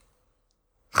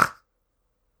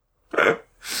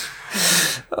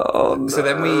 Oh no. So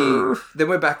then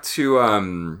we're back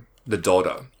to the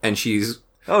daughter, and she's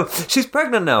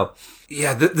pregnant now.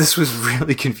 Yeah, this was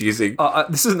really confusing.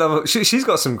 This is another. She's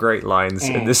got some great lines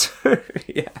in this.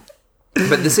 Yeah,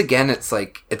 but this again, it's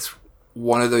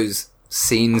one of those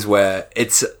scenes where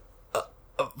it's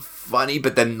funny,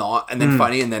 but then not, and then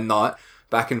funny, and then not,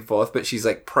 back and forth. But she's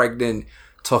like pregnant,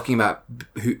 talking about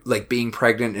being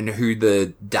pregnant and who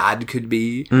the dad could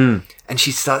be, and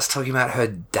she starts talking about her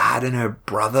dad and her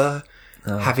brother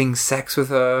having sex with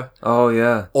her. Oh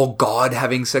yeah, or God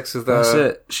having sex with her. That's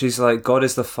it. She's like, God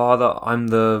is the Father. I'm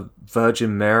the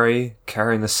Virgin Mary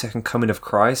carrying the second coming of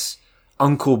Christ.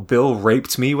 Uncle Bill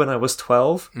raped me when I was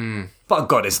 12, but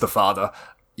God is the Father.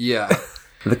 Yeah.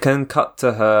 They can cut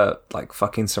to her like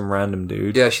fucking some random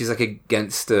dude. Yeah, she's like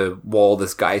against a wall.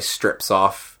 This guy strips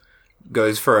off,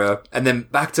 goes for her, and then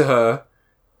back to her,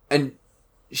 and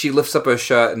she lifts up her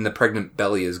shirt and the pregnant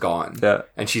belly is gone. Yeah.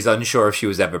 And she's unsure if she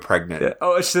was ever pregnant. Yeah.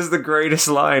 Oh, she says the greatest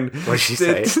line. What did she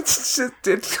say?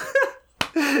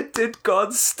 Did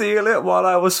God steal it while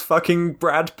I was fucking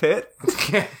Brad Pitt?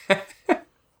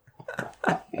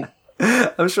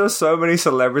 I'm sure so many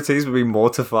celebrities would be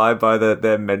mortified by the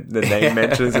name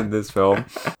mentions in this film.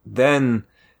 Then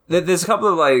there's a couple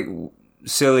of like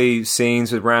silly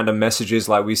scenes with random messages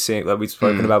like we've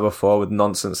spoken about before, with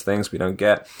nonsense things we don't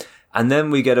get. And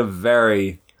then we get a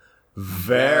very,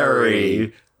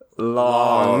 very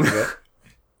long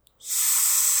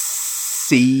sequence.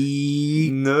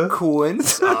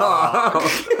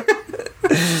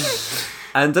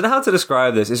 And I don't know how to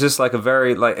describe this. It's just like a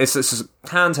very, like, it's just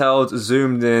handheld,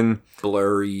 zoomed in,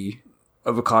 blurry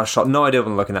of a car shot. No idea what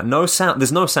I'm looking at. No sound.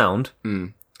 There's no sound.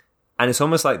 And it's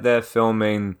almost like they're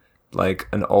filming like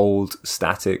an old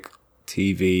static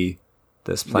TV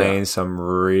that's playing some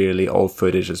really old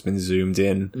footage that's been zoomed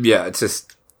in. Yeah, it's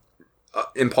just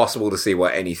impossible to see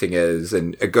what anything is,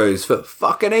 and it goes for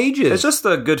fucking ages. It's just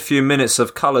a good few minutes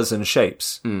of colours and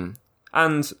shapes.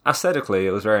 And aesthetically,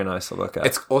 it was very nice to look at.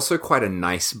 It's also quite a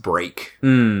nice break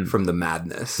from the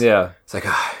madness. Yeah. It's like,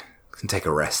 I can take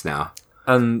a rest now.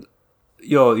 And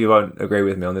you won't agree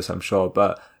with me on this, I'm sure,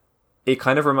 but it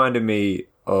kind of reminded me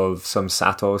of some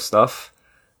Sato stuff.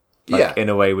 Like, in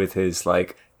a way, with his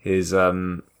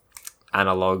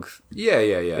analog. Yeah.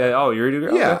 Oh, you really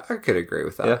agree? Yeah, Okay. I could agree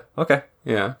with that. Yeah. Okay.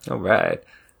 Yeah. All right.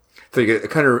 So you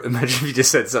kind of imagine if you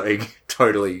just said something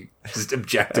totally just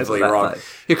objectively That's wrong. like-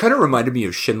 It kind of reminded me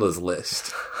of Schindler's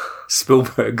List.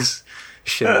 Spielberg's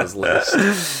Schindler's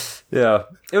List. Yeah.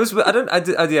 It was.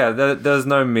 There's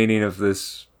no meaning of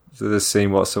this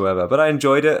scene whatsoever, but I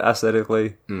enjoyed it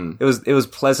aesthetically. It was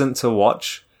pleasant to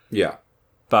watch, Yeah.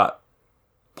 but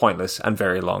pointless and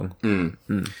very long.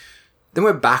 Then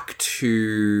we're back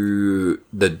to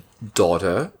the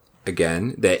daughter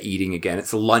again. They're eating again.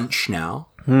 It's lunch now.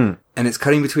 And it's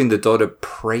cutting between the daughter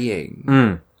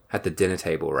praying at the dinner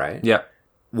table, right? Yeah.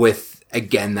 With,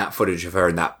 again, that footage of her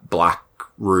in that black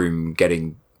room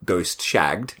getting ghost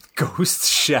shagged. Ghost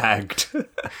shagged.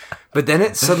 But then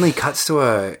it suddenly cuts to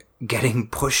her getting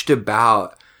pushed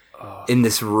about in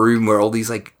this room where all these,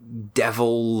 like,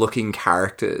 devil-looking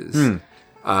characters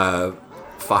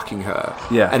fucking her.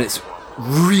 Yeah. And it's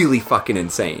really fucking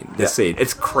insane, this scene.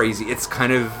 It's crazy. It's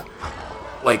kind of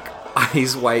like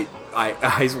Eyes Wide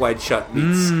Shut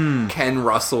meets Ken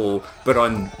Russell, but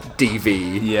on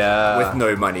DV with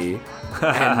no money.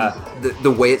 And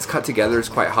the way it's cut together is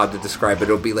quite hard to describe.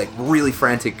 It'll be like really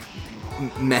frantic,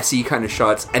 messy kind of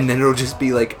shots, and then it'll just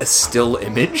be like a still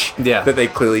image that they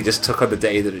clearly just took on the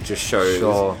day that it just shows.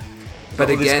 Sure. But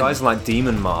all again, these guys in, like,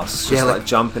 demon masks, just like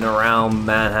jumping around,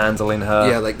 manhandling her.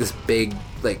 Yeah, like this big,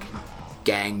 like,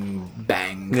 gang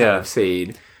bang kind of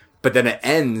scene. But then it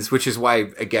ends, which is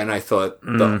why, again, I thought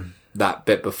that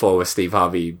bit before with Steve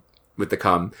Harvey with the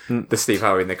cum, the Steve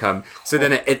Harvey and the cum. So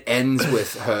then it ends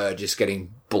with her just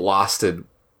getting blasted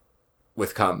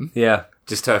with cum. Yeah.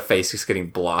 Just her face just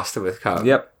getting blasted with cum.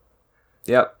 Yep.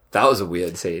 That was a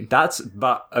weird scene.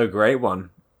 But a great one.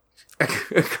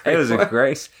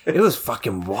 It was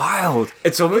fucking wild.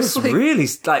 It's almost like, really,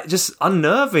 like, just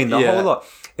unnerving, the whole lot.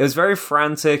 It was very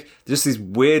frantic. Just these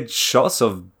weird shots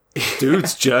of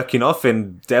dudes jerking off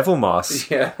in devil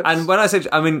masks. Yeah. And when I say,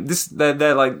 I mean,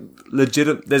 they're like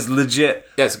legit. There's legit.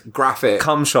 Yes, graphic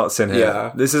cum shots in here.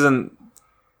 Yeah. This isn't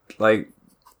like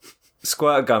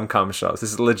squirt gun cum shots.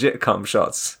 This is legit cum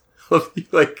shots.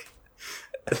 Like,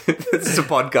 this is a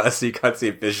podcast, so you can't see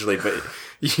it visually, but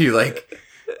you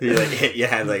hit your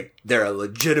hand like, there are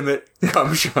legitimate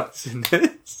cum shots in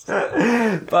this.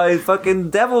 By fucking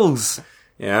devils.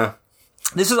 Yeah.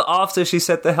 This is after she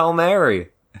said the Hail Mary.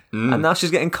 And now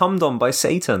she's getting cummed on by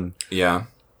Satan. Yeah.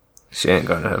 She ain't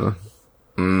going to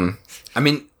heaven. I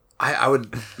mean, I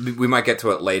would, we might get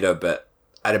to it later, but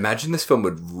I'd imagine this film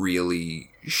would really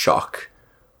shock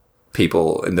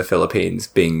people in the Philippines,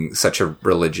 being such a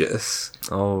religious,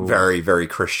 very, very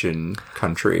Christian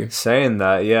country. Saying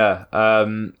that, yeah.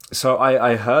 So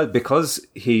I heard, because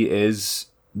he is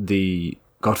the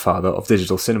godfather of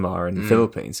digital cinema in the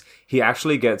Philippines, he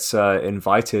actually gets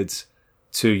invited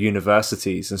to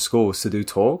universities and schools to do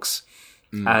talks.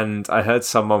 And I heard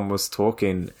someone was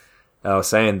saying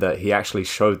that he actually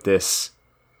showed this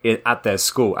at their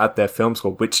school, at their film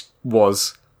school, which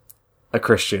was a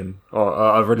Christian or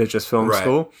a religious film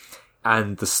school.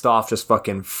 And the staff just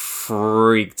fucking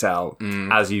freaked out,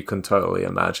 as you can totally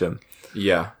imagine.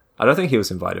 Yeah. I don't think he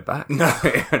was invited back. No,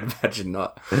 I'd imagine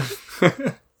not.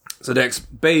 So next,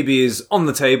 baby is on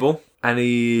the table, and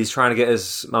he's trying to get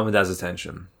his mum and dad's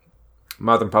attention.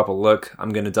 Mother and Papa look, I'm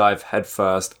going to dive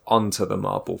headfirst onto the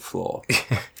marble floor.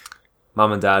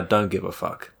 Mum and Dad don't give a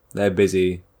fuck. They're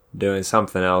busy doing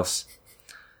something else.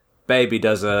 Baby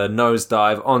does a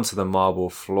nosedive onto the marble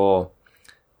floor,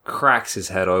 cracks his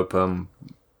head open,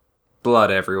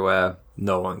 blood everywhere.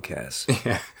 No one cares.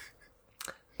 Yeah.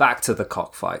 Back to the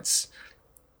cockfights.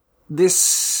 This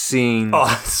scene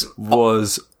it's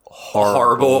was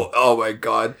horrible. Oh my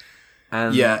god.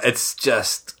 And Yeah, it's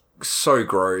just so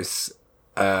gross.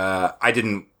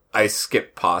 I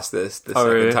skipped past this the second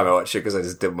really? time I watched it because I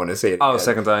just didn't want to see it Oh, again.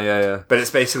 second time, yeah. But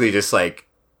it's basically just like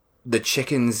the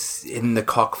chickens in the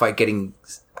cockfight getting...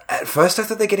 At first I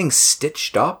thought they're getting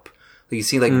stitched up. Like you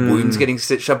see like wounds getting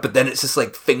stitched up, but then it's just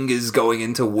like fingers going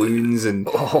into wounds and...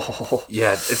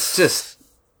 Yeah, it's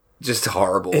just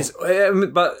horrible.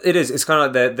 But it is. It's kind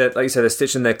of like they're like you said, they're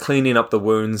stitching, they're cleaning up the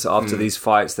wounds after these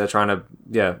fights. They're trying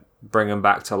to, bring them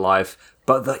back to life.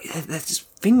 But they're just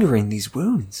fingering these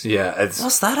wounds. Yeah, it's...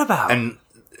 What's that about? And...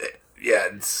 Yeah,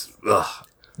 it's... Ugh.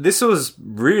 This was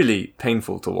really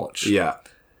painful to watch. Yeah,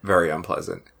 very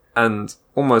unpleasant. And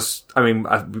almost, I mean,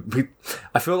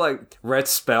 I feel like Red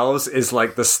Spells is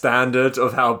like the standard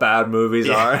of how bad movies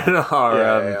are in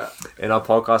our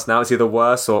podcast now. It's either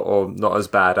worse or not as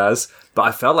bad as. But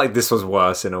I felt like this was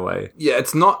worse in a way. Yeah,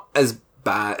 it's not as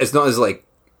bad. It's not as like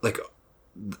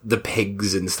the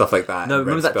pigs and stuff like that. No, in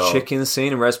Red remember that Spell. chicken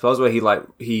scene in Red Spells where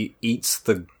he eats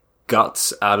the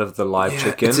guts out of the live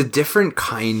chicken? It's a different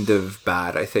kind of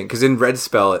bad, I think. Because in Red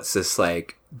Spell, it's just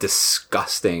like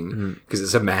disgusting because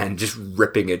it's a man just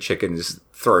ripping a chicken, just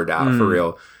throw it out for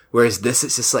real. Whereas this,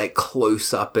 it's just like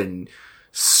close up and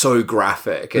so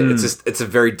graphic. And it's a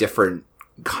very different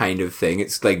kind of thing.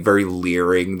 It's like very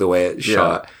leering the way it's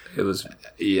shot. It was,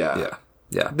 Yeah.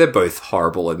 yeah. They're both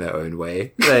horrible in their own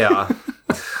way. They are.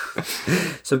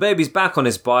 So Baby's back on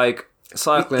his bike,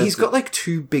 cycling. He's got like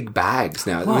 2 big bags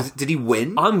now. Did he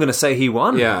win? I'm going to say he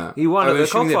won. Yeah. He won I'm at the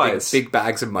assuming they're cockfights. big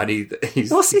bags of money that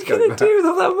he's... What's he he's going to back. do with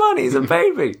all that money? He's a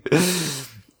baby.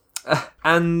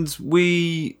 And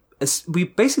we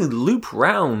basically loop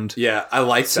round Yeah, I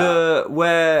like that. to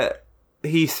where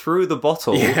he threw the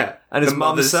bottle. Yeah. And his The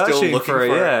mum's mother's still searching looking for it.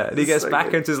 for it. Yeah. And he It's gets so back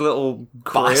good. into his little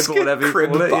crib Basket, or whatever you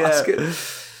crib call it.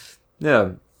 basket.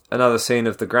 Yeah. Another scene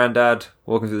of the granddad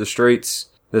walking through the streets.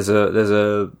 There's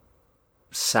a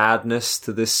sadness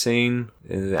to this scene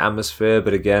in the atmosphere,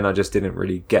 but again, I just didn't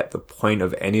really get the point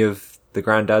of any of the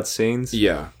granddad scenes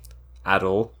Yeah. at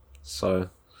all. So,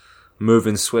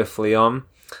 moving swiftly on.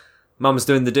 Mum's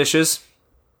doing the dishes.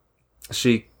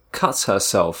 She cuts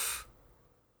herself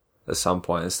at some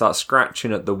point and starts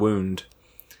scratching at the wound.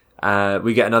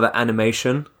 We get another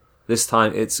animation. This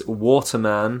time it's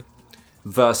Waterman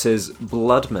versus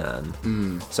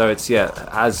Bloodman. So it's,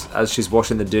 as she's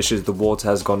washing the dishes, the water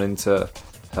has gone into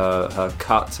her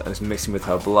cut and it's mixing with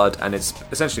her blood, and it's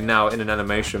essentially now in an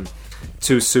animation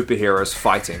 2 superheroes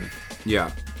fighting.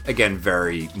 Yeah. Again,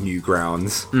 very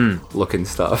Newgrounds looking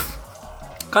stuff.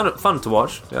 Kind of fun to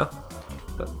watch, yeah.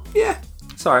 Yeah.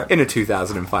 Sorry. In a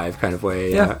 2005 kind of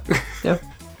way. Yeah. Yeah.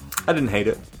 I didn't hate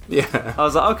it. Yeah. I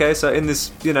was like, okay, so in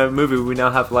this, movie we now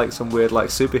have like some weird like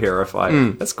superhero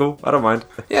fight. That's cool. I don't mind.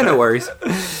 Yeah, no worries.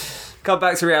 Cut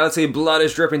back to reality. Blood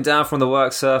is dripping down from the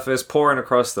work surface, pouring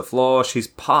across the floor. She's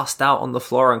passed out on the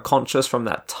floor unconscious from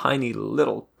that tiny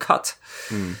little cut.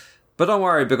 But don't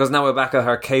worry, because now we're back at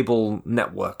her cable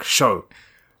network show.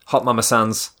 Hot Mama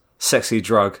San's Sexy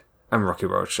Drug and Rocky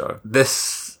Road Show.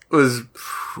 This was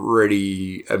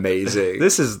pretty amazing.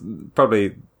 This is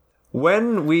probably...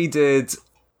 When we did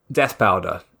Death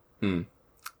Powder,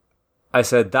 I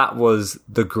said that was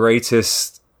the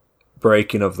greatest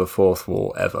breaking of the fourth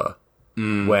wall ever.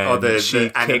 When she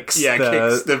kicks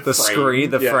the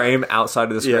screen, the frame outside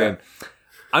of the screen. Yeah.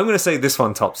 I'm going to say this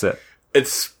one tops it.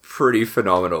 It's pretty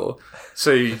phenomenal.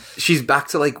 So she's back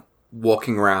to like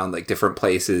walking around like different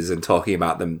places and talking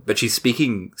about them, but she's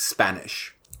speaking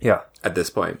Spanish Yeah. at this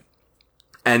point.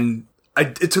 And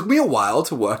it took me a while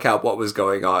to work out what was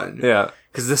going on. Yeah.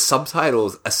 Because the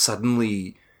subtitles are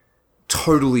suddenly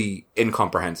totally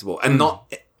incomprehensible. And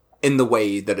not in the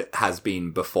way that it has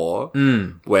been before,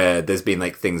 where there's been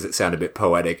like things that sound a bit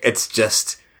poetic. It's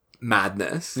just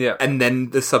madness. Yeah. And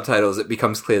then the subtitles, it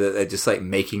becomes clear that they're just like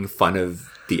making fun of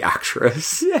the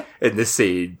actress in the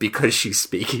scene because she's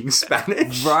speaking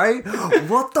Spanish. Right?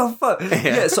 What the fuck?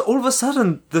 Yeah, so all of a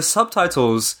sudden, the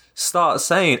subtitles start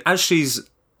saying, as she's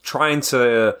trying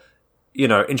to,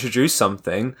 introduce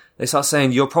something, they start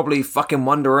saying, you're probably fucking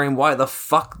wondering why the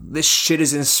fuck this shit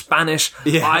is in Spanish.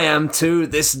 Yeah. I am too,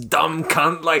 this dumb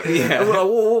cunt. Like,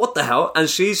 what the hell? And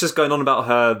she's just going on about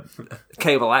her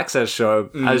cable access show,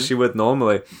 as she would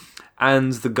normally.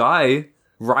 And the guy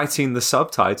writing the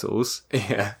subtitles,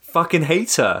 Yeah. fucking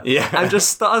hates her. Yeah. And just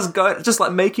starts going, just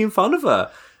like making fun of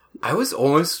her. I was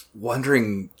almost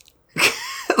wondering,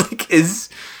 like,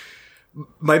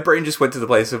 my brain just went to the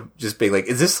place of just being like,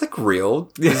 is this like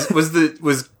real?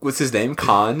 Was his name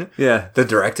Khan? Yeah. The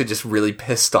director just really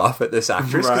pissed off at this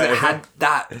actress because Right. it had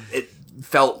that, it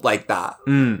felt like that.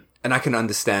 Mm. And I can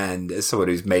understand, as someone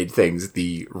who's made things,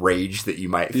 the rage that you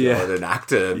might feel Yeah. at an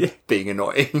actor being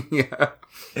annoying. Yeah.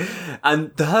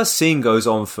 And her scene goes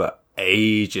on for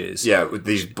ages. Yeah, with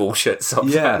these bullshit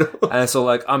Yeah. subtitles. And it's all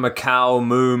like, I'm a cow,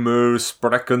 moo moo,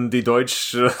 sprechen die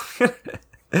Deutsch.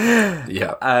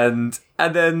 Yeah. And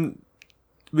then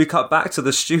we cut back to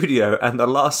the studio, and the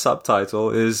last subtitle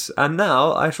is, and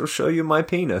now I shall show you my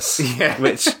penis. Yeah.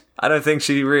 Which I don't think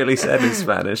she really said in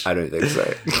Spanish. I don't think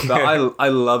so. But I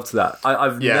loved that.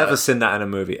 I've Yeah. never seen that in a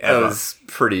movie, It ever. was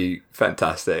pretty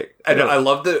fantastic. And I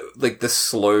love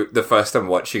the first time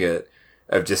watching it,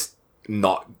 of just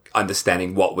not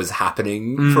understanding what was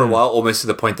happening for a while, almost to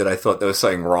the point that I thought there was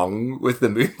something wrong with the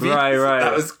movie. Right.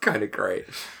 That was kind of great.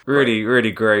 Really,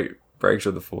 really great breaks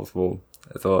of the fourth wall,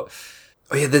 I thought.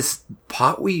 Oh yeah, this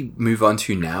part we move on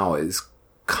to now is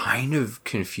kind of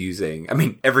confusing. I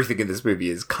mean, everything in this movie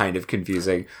is kind of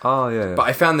confusing. Oh, yeah. But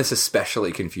I found this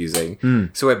especially confusing.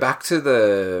 So we're back to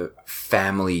the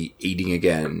family eating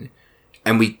again,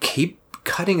 and we keep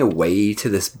cutting away to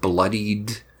this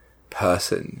bloodied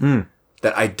person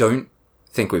that I don't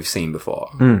think we've seen before.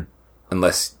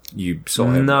 Unless you saw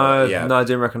him. No, Yeah. no, I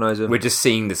didn't recognize him. We're just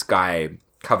seeing this guy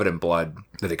covered in blood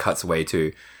that it cuts away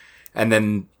to. And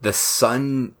then the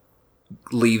son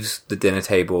leaves the dinner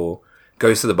table,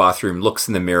 goes to the bathroom, looks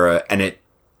in the mirror, and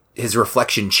his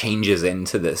reflection changes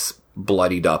into this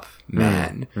bloodied up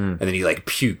man. And then he like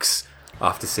pukes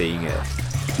after seeing it.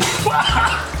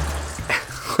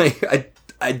 Like,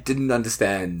 I didn't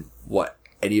understand what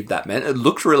any of that meant. It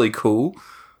looked really cool,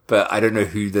 but I don't know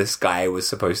who this guy was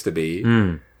supposed to be.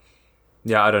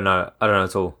 Yeah, I don't know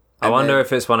at all. I wonder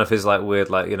if it's one of his like weird,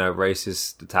 like, you know,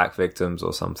 racist attack victims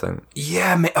or something.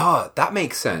 Yeah, that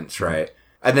makes sense, right?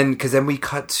 And then, because then we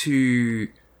cut to,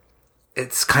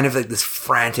 it's kind of like this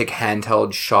frantic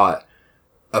handheld shot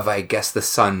of, I guess, the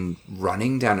son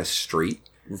running down a street.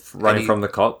 Running from the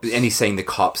cops. And he's saying the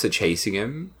cops are chasing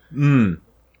him.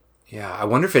 Yeah, I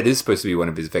wonder if it is supposed to be one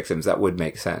of his victims. That would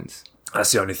make sense.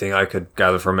 That's the only thing I could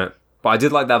gather from it. But I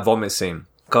did like that vomit scene.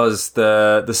 Because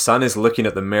the son is looking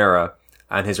at the mirror,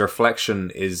 and his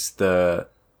reflection is the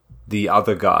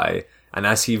other guy. And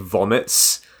as he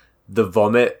vomits, the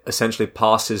vomit essentially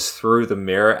passes through the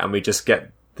mirror, and we just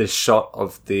get this shot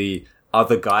of the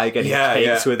other guy getting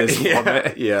caked with his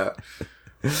vomit. Yeah.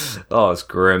 Oh, it's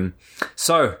grim.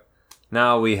 So,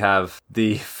 now we have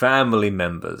the family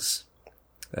members.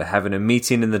 They're having a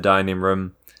meeting in the dining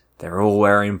room. They're all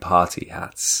wearing party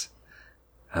hats.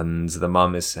 And the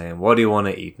mum is saying, what do you want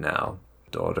to eat now?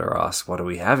 Daughter asks, what are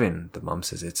we having? The mum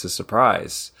says, it's a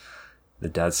surprise. The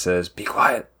dad says, be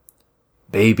quiet.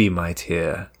 Baby might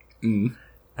hear.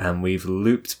 And we've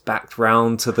looped back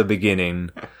round to the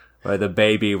beginning, where the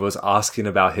baby was asking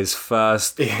about his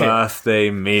first birthday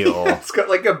meal. It's got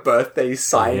like a birthday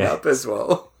sign up as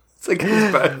well. It's like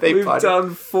his birthday We've party.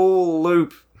 done full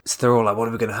loop. So they're all like, what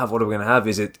are we going to have? What are we going to have?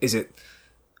 Is it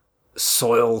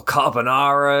soil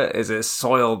carbonara? Is it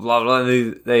soil blah, blah?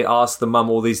 And they ask the mum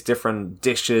all these different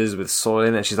dishes with soil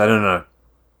in it. She's like, no.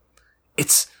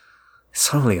 It's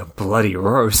only a bloody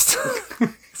roast.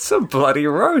 It's a bloody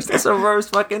roast. It's a roast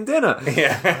fucking dinner.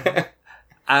 Yeah.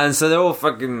 And so they're all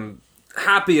fucking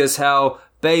happy as hell.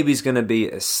 Baby's going to be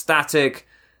ecstatic.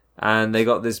 And they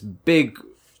got this big,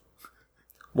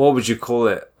 what would you call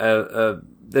it?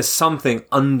 There's something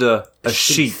under a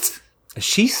sheath. A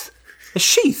sheath? A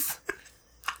sheath?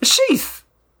 A sheath?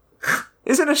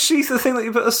 Isn't a sheath the thing that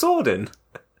you put a sword in?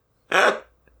 I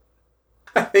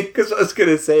think because I was going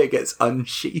to say it gets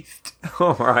unsheathed.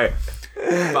 All right.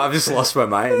 But I've just lost my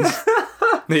mind.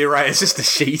 No, you're right, it's just a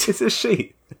sheet. It's a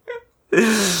sheath.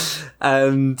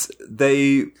 And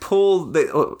they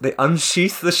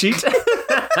unsheath the sheet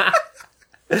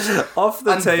off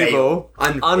the table.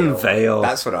 Unveil.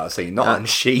 That's what I was saying, not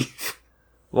unsheath.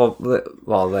 Well,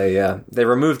 they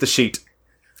remove the sheet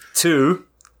to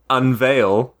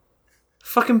unveil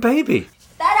fucking baby.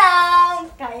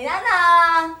 Ta-da! Kain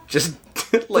na! Just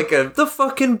like The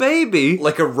fucking baby,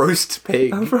 a roast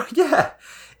pig. yeah,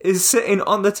 is sitting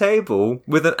on the table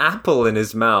with an apple in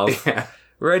his mouth, Yeah.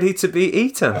 ready to be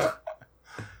eaten.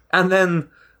 And then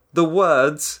the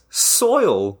words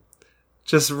soil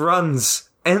just runs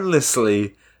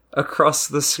endlessly across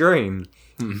the screen,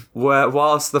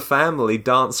 whilst the family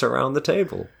dance around the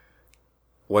table.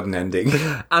 What an ending.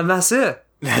 And that's it.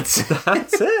 That's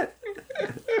it.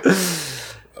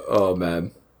 Oh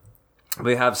man.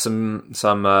 We have some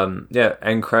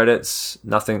end credits.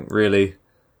 Nothing really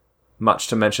much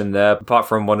to mention there. Apart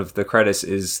from one of the credits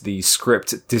is the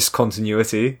script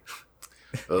discontinuity.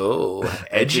 Oh,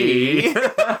 edgy.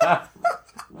 But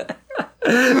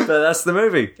that's the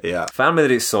movie. Yeah. Family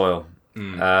That Eats Soil.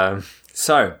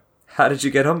 So, how did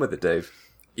you get on with it, Dave?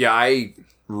 Yeah, I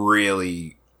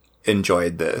really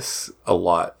enjoyed this a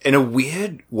lot. In a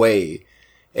weird way,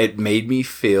 it made me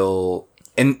feel,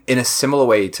 in a similar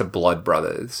way to Blood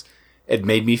Brothers, it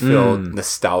made me feel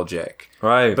nostalgic.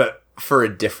 Right. But for a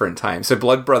different time. So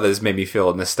Blood Brothers made me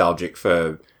feel nostalgic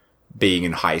for being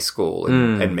in high school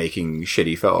and making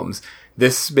shitty films.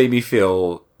 This made me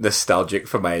feel nostalgic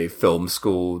for my film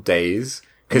school days.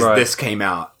 Because this came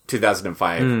out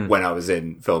 2005 when I was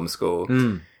in film school.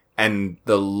 And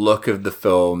the look of the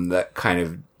film, that kind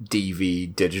of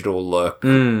DV digital look,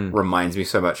 reminds me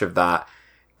so much of that.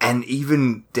 And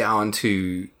even down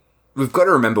to, we've got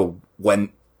to remember when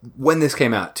this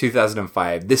came out,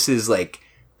 2005, this is like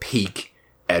peak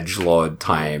edgelord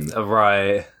time.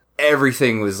 Right.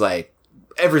 Everything was like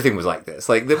this.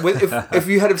 Like, if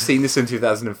you had have seen this in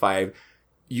 2005,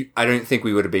 I don't think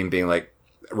we would have been like,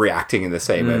 reacting in the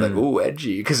same way, like, ooh,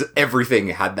 edgy, because everything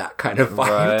had that kind of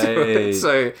vibe to it.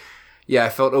 So, yeah, I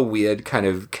felt a weird kind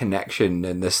of connection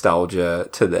and nostalgia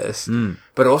to this.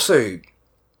 But also,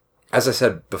 as I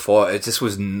said before, it just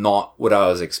was not what I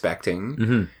was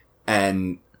expecting.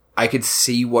 And I could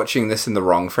see watching this in the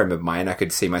wrong frame of mind. I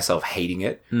could see myself hating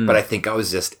it. But I think I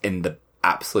was just in the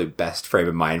absolute best frame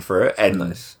of mind for it.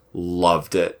 And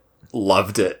loved it.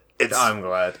 Loved it. I'm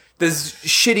glad. There's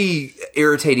shitty,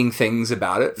 irritating things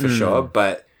about it, for sure,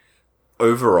 but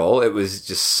overall, it was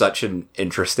just such an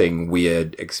interesting,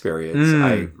 weird experience.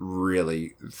 I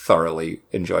really thoroughly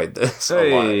enjoyed this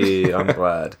a lot. I'm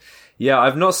glad. Yeah,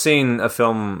 I've not seen a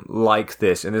film like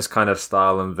this, in this kind of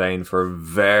style and vein, for a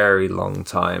very long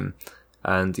time.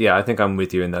 And yeah, I think I'm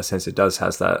with you in that sense. It does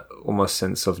has that almost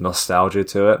sense of nostalgia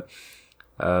to it.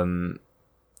 And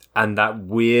that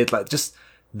weird, like, just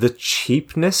the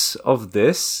cheapness of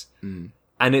this.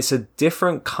 And it's a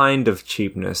different kind of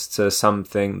cheapness to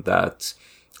something that,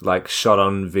 like, shot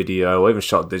on video or even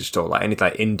shot digital, like any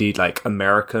like indie, like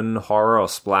American horror or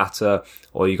splatter,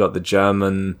 or you got the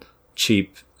German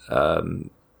cheap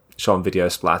shot on video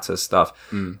splatter stuff.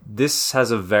 This has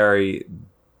a very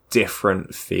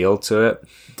different feel to it.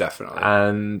 Definitely.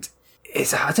 And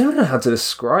I don't know how to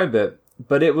describe it,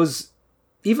 but it was,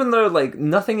 even though like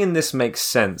nothing in this makes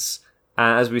sense,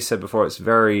 as we said before, it's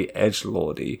very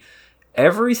edgelordy.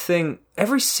 Every scene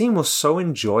was so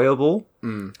enjoyable,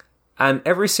 and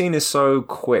every scene is so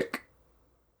quick.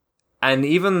 And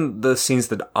even the scenes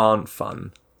that aren't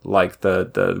fun, like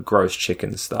the gross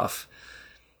chicken stuff,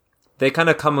 they kind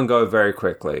of come and go very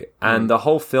quickly. And the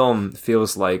whole film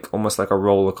feels like almost like a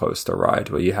roller coaster ride,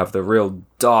 where you have the real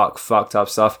dark, fucked up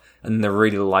stuff and the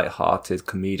really light-hearted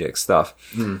comedic stuff.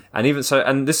 And even so,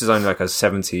 and this is only like a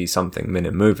 70-something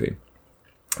minute movie,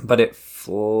 but it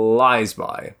flies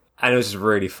by. And it was just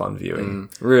really fun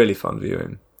viewing. Really fun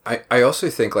viewing. I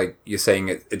also think, like you're saying,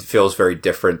 it feels very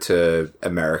different to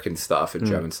American stuff and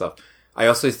German stuff. I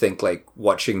also think, like,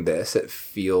 watching this, it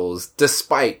feels,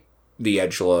 despite the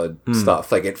edgelord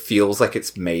stuff, like, it feels like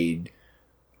it's made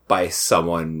by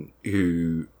someone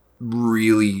who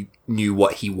really knew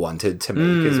what he wanted to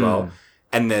make as well.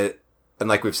 And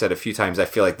like we've said a few times, I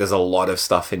feel like there's a lot of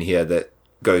stuff in here that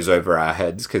goes over our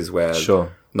heads because we're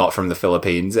not from the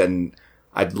Philippines, and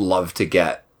I'd love to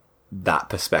get that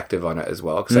perspective on it as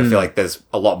well, because I feel like there's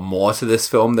a lot more to this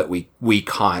film that we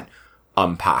can't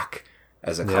unpack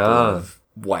as a couple of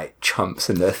white chumps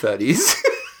in their 30s.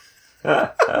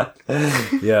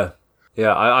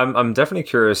 I'm definitely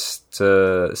curious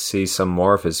to see some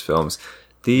more of his films.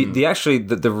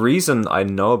 The reason I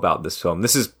know about this film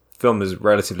is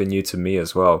relatively new to me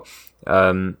as well.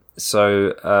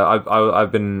 So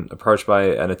I've been approached by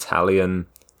an Italian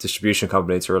distribution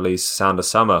company to release Sound of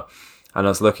Summer, and I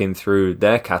was looking through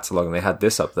their catalogue and they had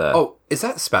this up there. Oh, is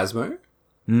that Spasmo?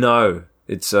 No,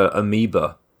 it's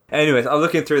Amoeba. Anyways, I was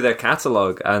looking through their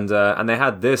catalogue and they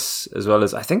had this, as well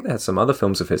as I think they had some other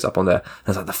films of his up on there. And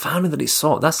I was like, The Family That He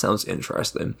Sought, that sounds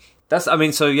interesting.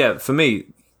 For me,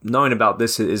 knowing about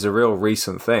this is a real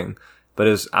recent thing, but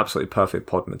it's absolutely perfect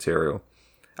pod material.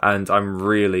 And I'm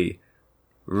really,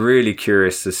 really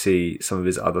curious to see some of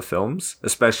his other films,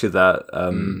 especially that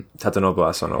Tadanobu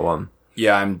Asano one.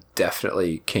 Yeah, I'm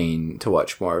definitely keen to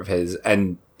watch more of his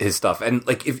stuff. And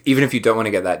like, even if you don't want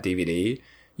to get that DVD,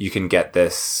 you can get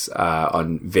this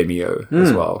on Vimeo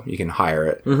as well. You can hire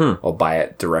it or buy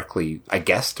it directly, I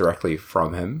guess, directly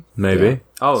from him. Maybe. Yeah.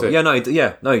 Oh, So-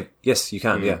 yes, you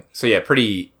can, yeah. So yeah,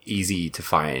 pretty easy to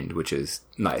find, which is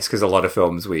nice because a lot of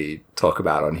films we talk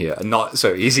about on here are not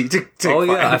so easy to Oh,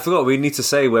 find. yeah, I forgot. We need to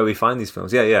say where we find these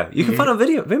films. Yeah. You can find on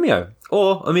Vimeo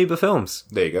or Amoeba Films.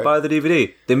 There you go. Buy the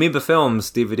DVD. The Amoeba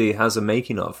Films DVD has a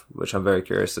making of, which I'm very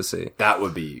curious to see. That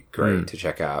would be great to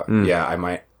check out. Yeah, I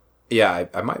might. Yeah,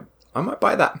 I might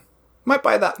buy that. Might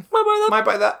buy that.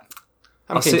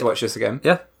 I'm keen see- to watch this again.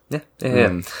 Yeah.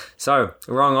 So,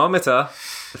 wrong-ometer.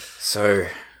 So,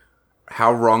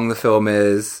 how wrong the film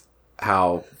is,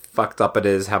 how fucked up it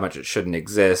is, how much it shouldn't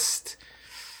exist.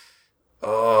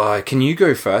 Oh, can you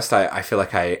go first? I feel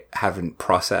like I haven't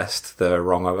processed the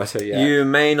wrong-ometer yet. You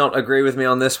may not agree with me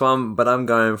on this one, but I'm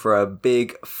going for a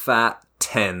big, fat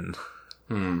 10.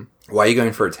 Why are you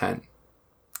going for a 10?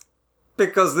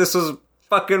 Because this was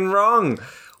fucking wrong.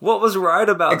 What was right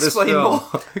about Explain this film?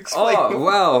 more. Explain Oh, more.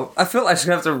 wow. I feel like I should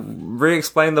have to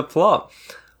re-explain the plot.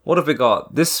 What have we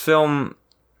got? This film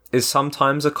is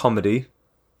sometimes a comedy,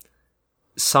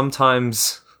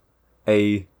 sometimes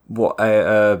a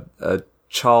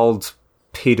child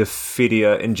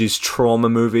pedophilia-induced trauma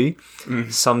movie,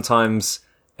 sometimes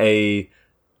a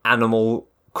animal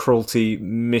cruelty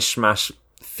mishmash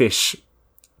fish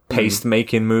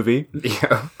paste-making movie,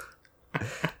 Yeah.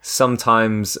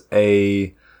 sometimes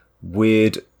a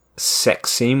weird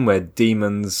sex scene where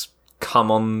demons come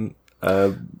on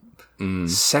a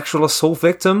sexual assault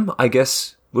victim, I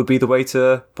guess would be the way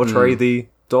to portray the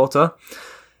daughter.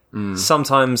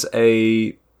 Sometimes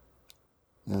a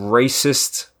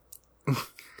racist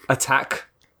attack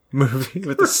movie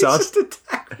with the son. Just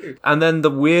attack me. And then the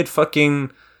weird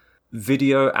fucking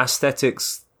video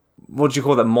aesthetics, what do you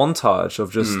call that, montage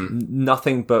of just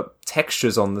nothing but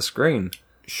textures on the screen.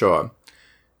 Sure.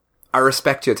 I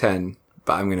respect your 10,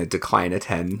 but I'm going to decline a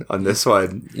 10 on this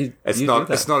one. It's you do not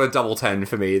that. it's not a double 10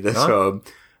 for me, this film.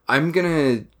 I'm going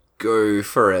to go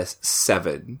for a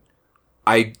 7.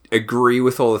 I agree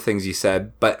with all the things you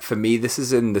said, but for me, this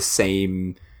is in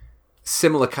the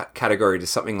similar category to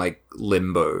something like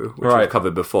Limbo, which Right. we've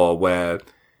covered before, where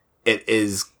it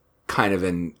is kind of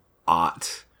an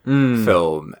art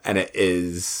film, and it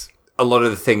is a lot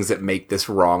of the things that make this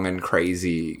wrong and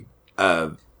crazy,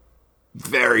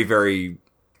 very, very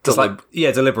Deliberate,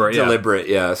 yeah. deliberate.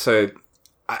 Yeah. So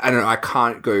I don't know. I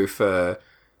can't go for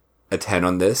a 10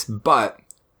 on this, but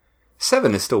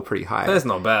 7 is still pretty high. That's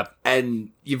not bad. And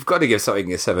you've got to give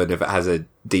something a 7 if it has a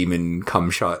demon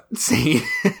cum shot scene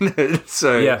in it.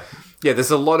 So, Yeah.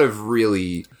 there's a lot of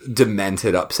really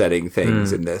demented, upsetting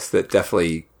things in this that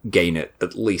definitely gain it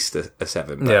at least a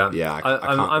 7. But I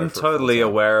can't I'm go for a totally full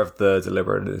 10. aware of the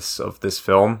deliberateness of this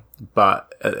film,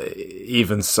 but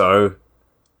even so,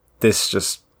 this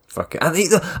just fucking... And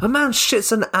a man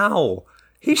shits an owl.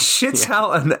 He shits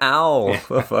out an owl,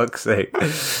 for fuck's sake.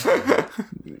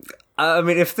 I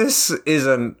mean, if this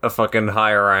isn't a fucking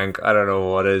high rank, I don't know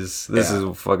what is. This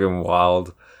is fucking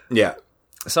wild. Yeah.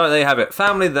 So there you have it.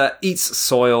 Family That Eats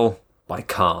Soil by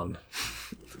Khan.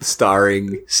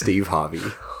 Starring Steve Harvey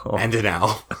and an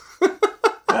owl.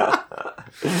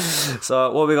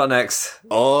 So what we got next?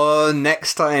 Oh,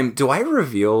 next time. Do I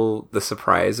reveal the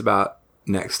surprise about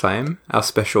next time? Our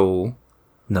special...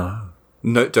 No.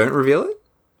 No, don't reveal it?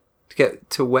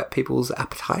 To whet people's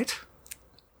appetite?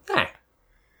 Nah.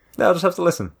 They'll just have to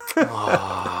listen.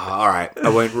 All right. I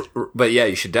won't... but yeah,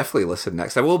 you should definitely listen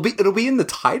next time. It'll be in the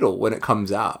title when it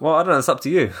comes out. Well, I don't know. It's up to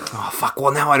you. Oh, fuck.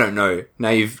 Well, now I don't know. Now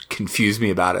you've confused me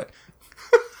about it.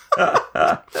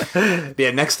 But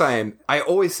yeah, next time... I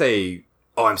always say...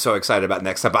 Oh, I'm so excited about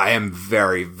next time, but I am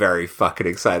very, very fucking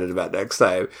excited about next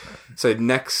time. So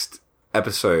next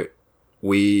episode,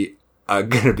 we are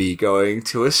going to be going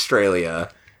to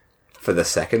Australia for the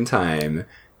second time.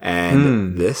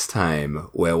 And this time,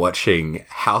 we're watching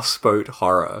Houseboat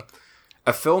Horror,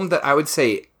 a film that I would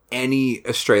say any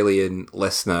Australian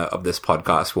listener of this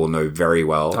podcast will know very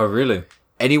well. Oh, really?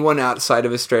 Anyone outside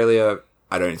of Australia,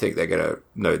 I don't think they're going to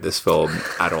know this film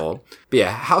at all. But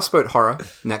yeah, Houseboat Horror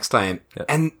next time. Yep.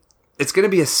 And it's going to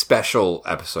be a special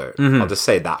episode. I'll just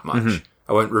say that much.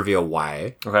 I won't reveal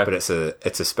why, but it's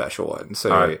a special one.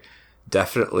 So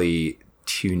definitely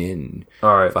tune in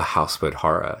for Houseboat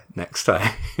Horror next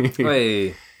time.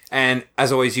 Hey. And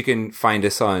as always, you can find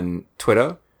us on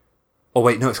Twitter. Oh,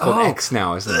 wait, no, it's called X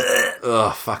now, isn't it?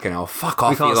 Ugh, fucking hell. Fuck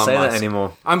off, We can't Elon say Musk. that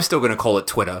anymore. I'm still going to call it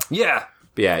Twitter. Yeah.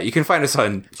 But yeah, you can find us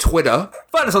on Twitter.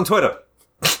 Find us on Twitter.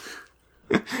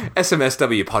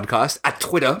 SMSW Podcast at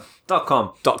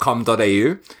twitter.com.au .com.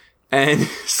 and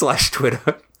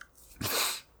 /Twitter.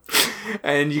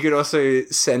 And you can also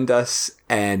send us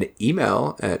an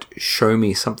email at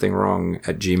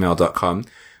showmesomethingwrong@gmail.com.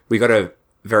 We got a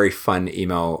very fun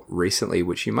email recently,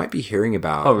 which you might be hearing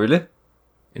about. Oh, really?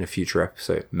 In a future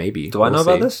episode, maybe. Do I know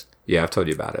about this? Yeah, I've told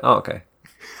you about it. Oh, okay.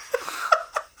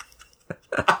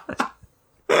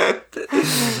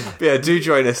 Yeah, do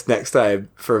join us next time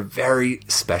for a very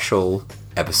special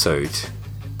episode.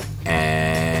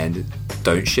 And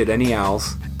don't shit any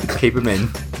owls. Keep them in.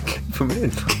 Keep them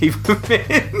in. Keep them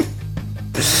in.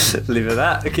 Leave it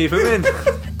at that. Keep them in.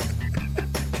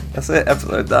 That's it.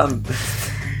 Episode done.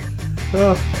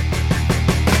 Oh.